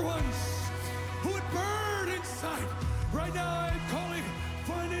younger ones who would burn inside. Right now, I'm calling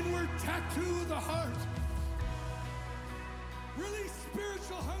for an inward tattoo of the heart. Release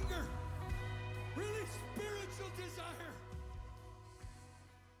spiritual hunger. Release spiritual desire.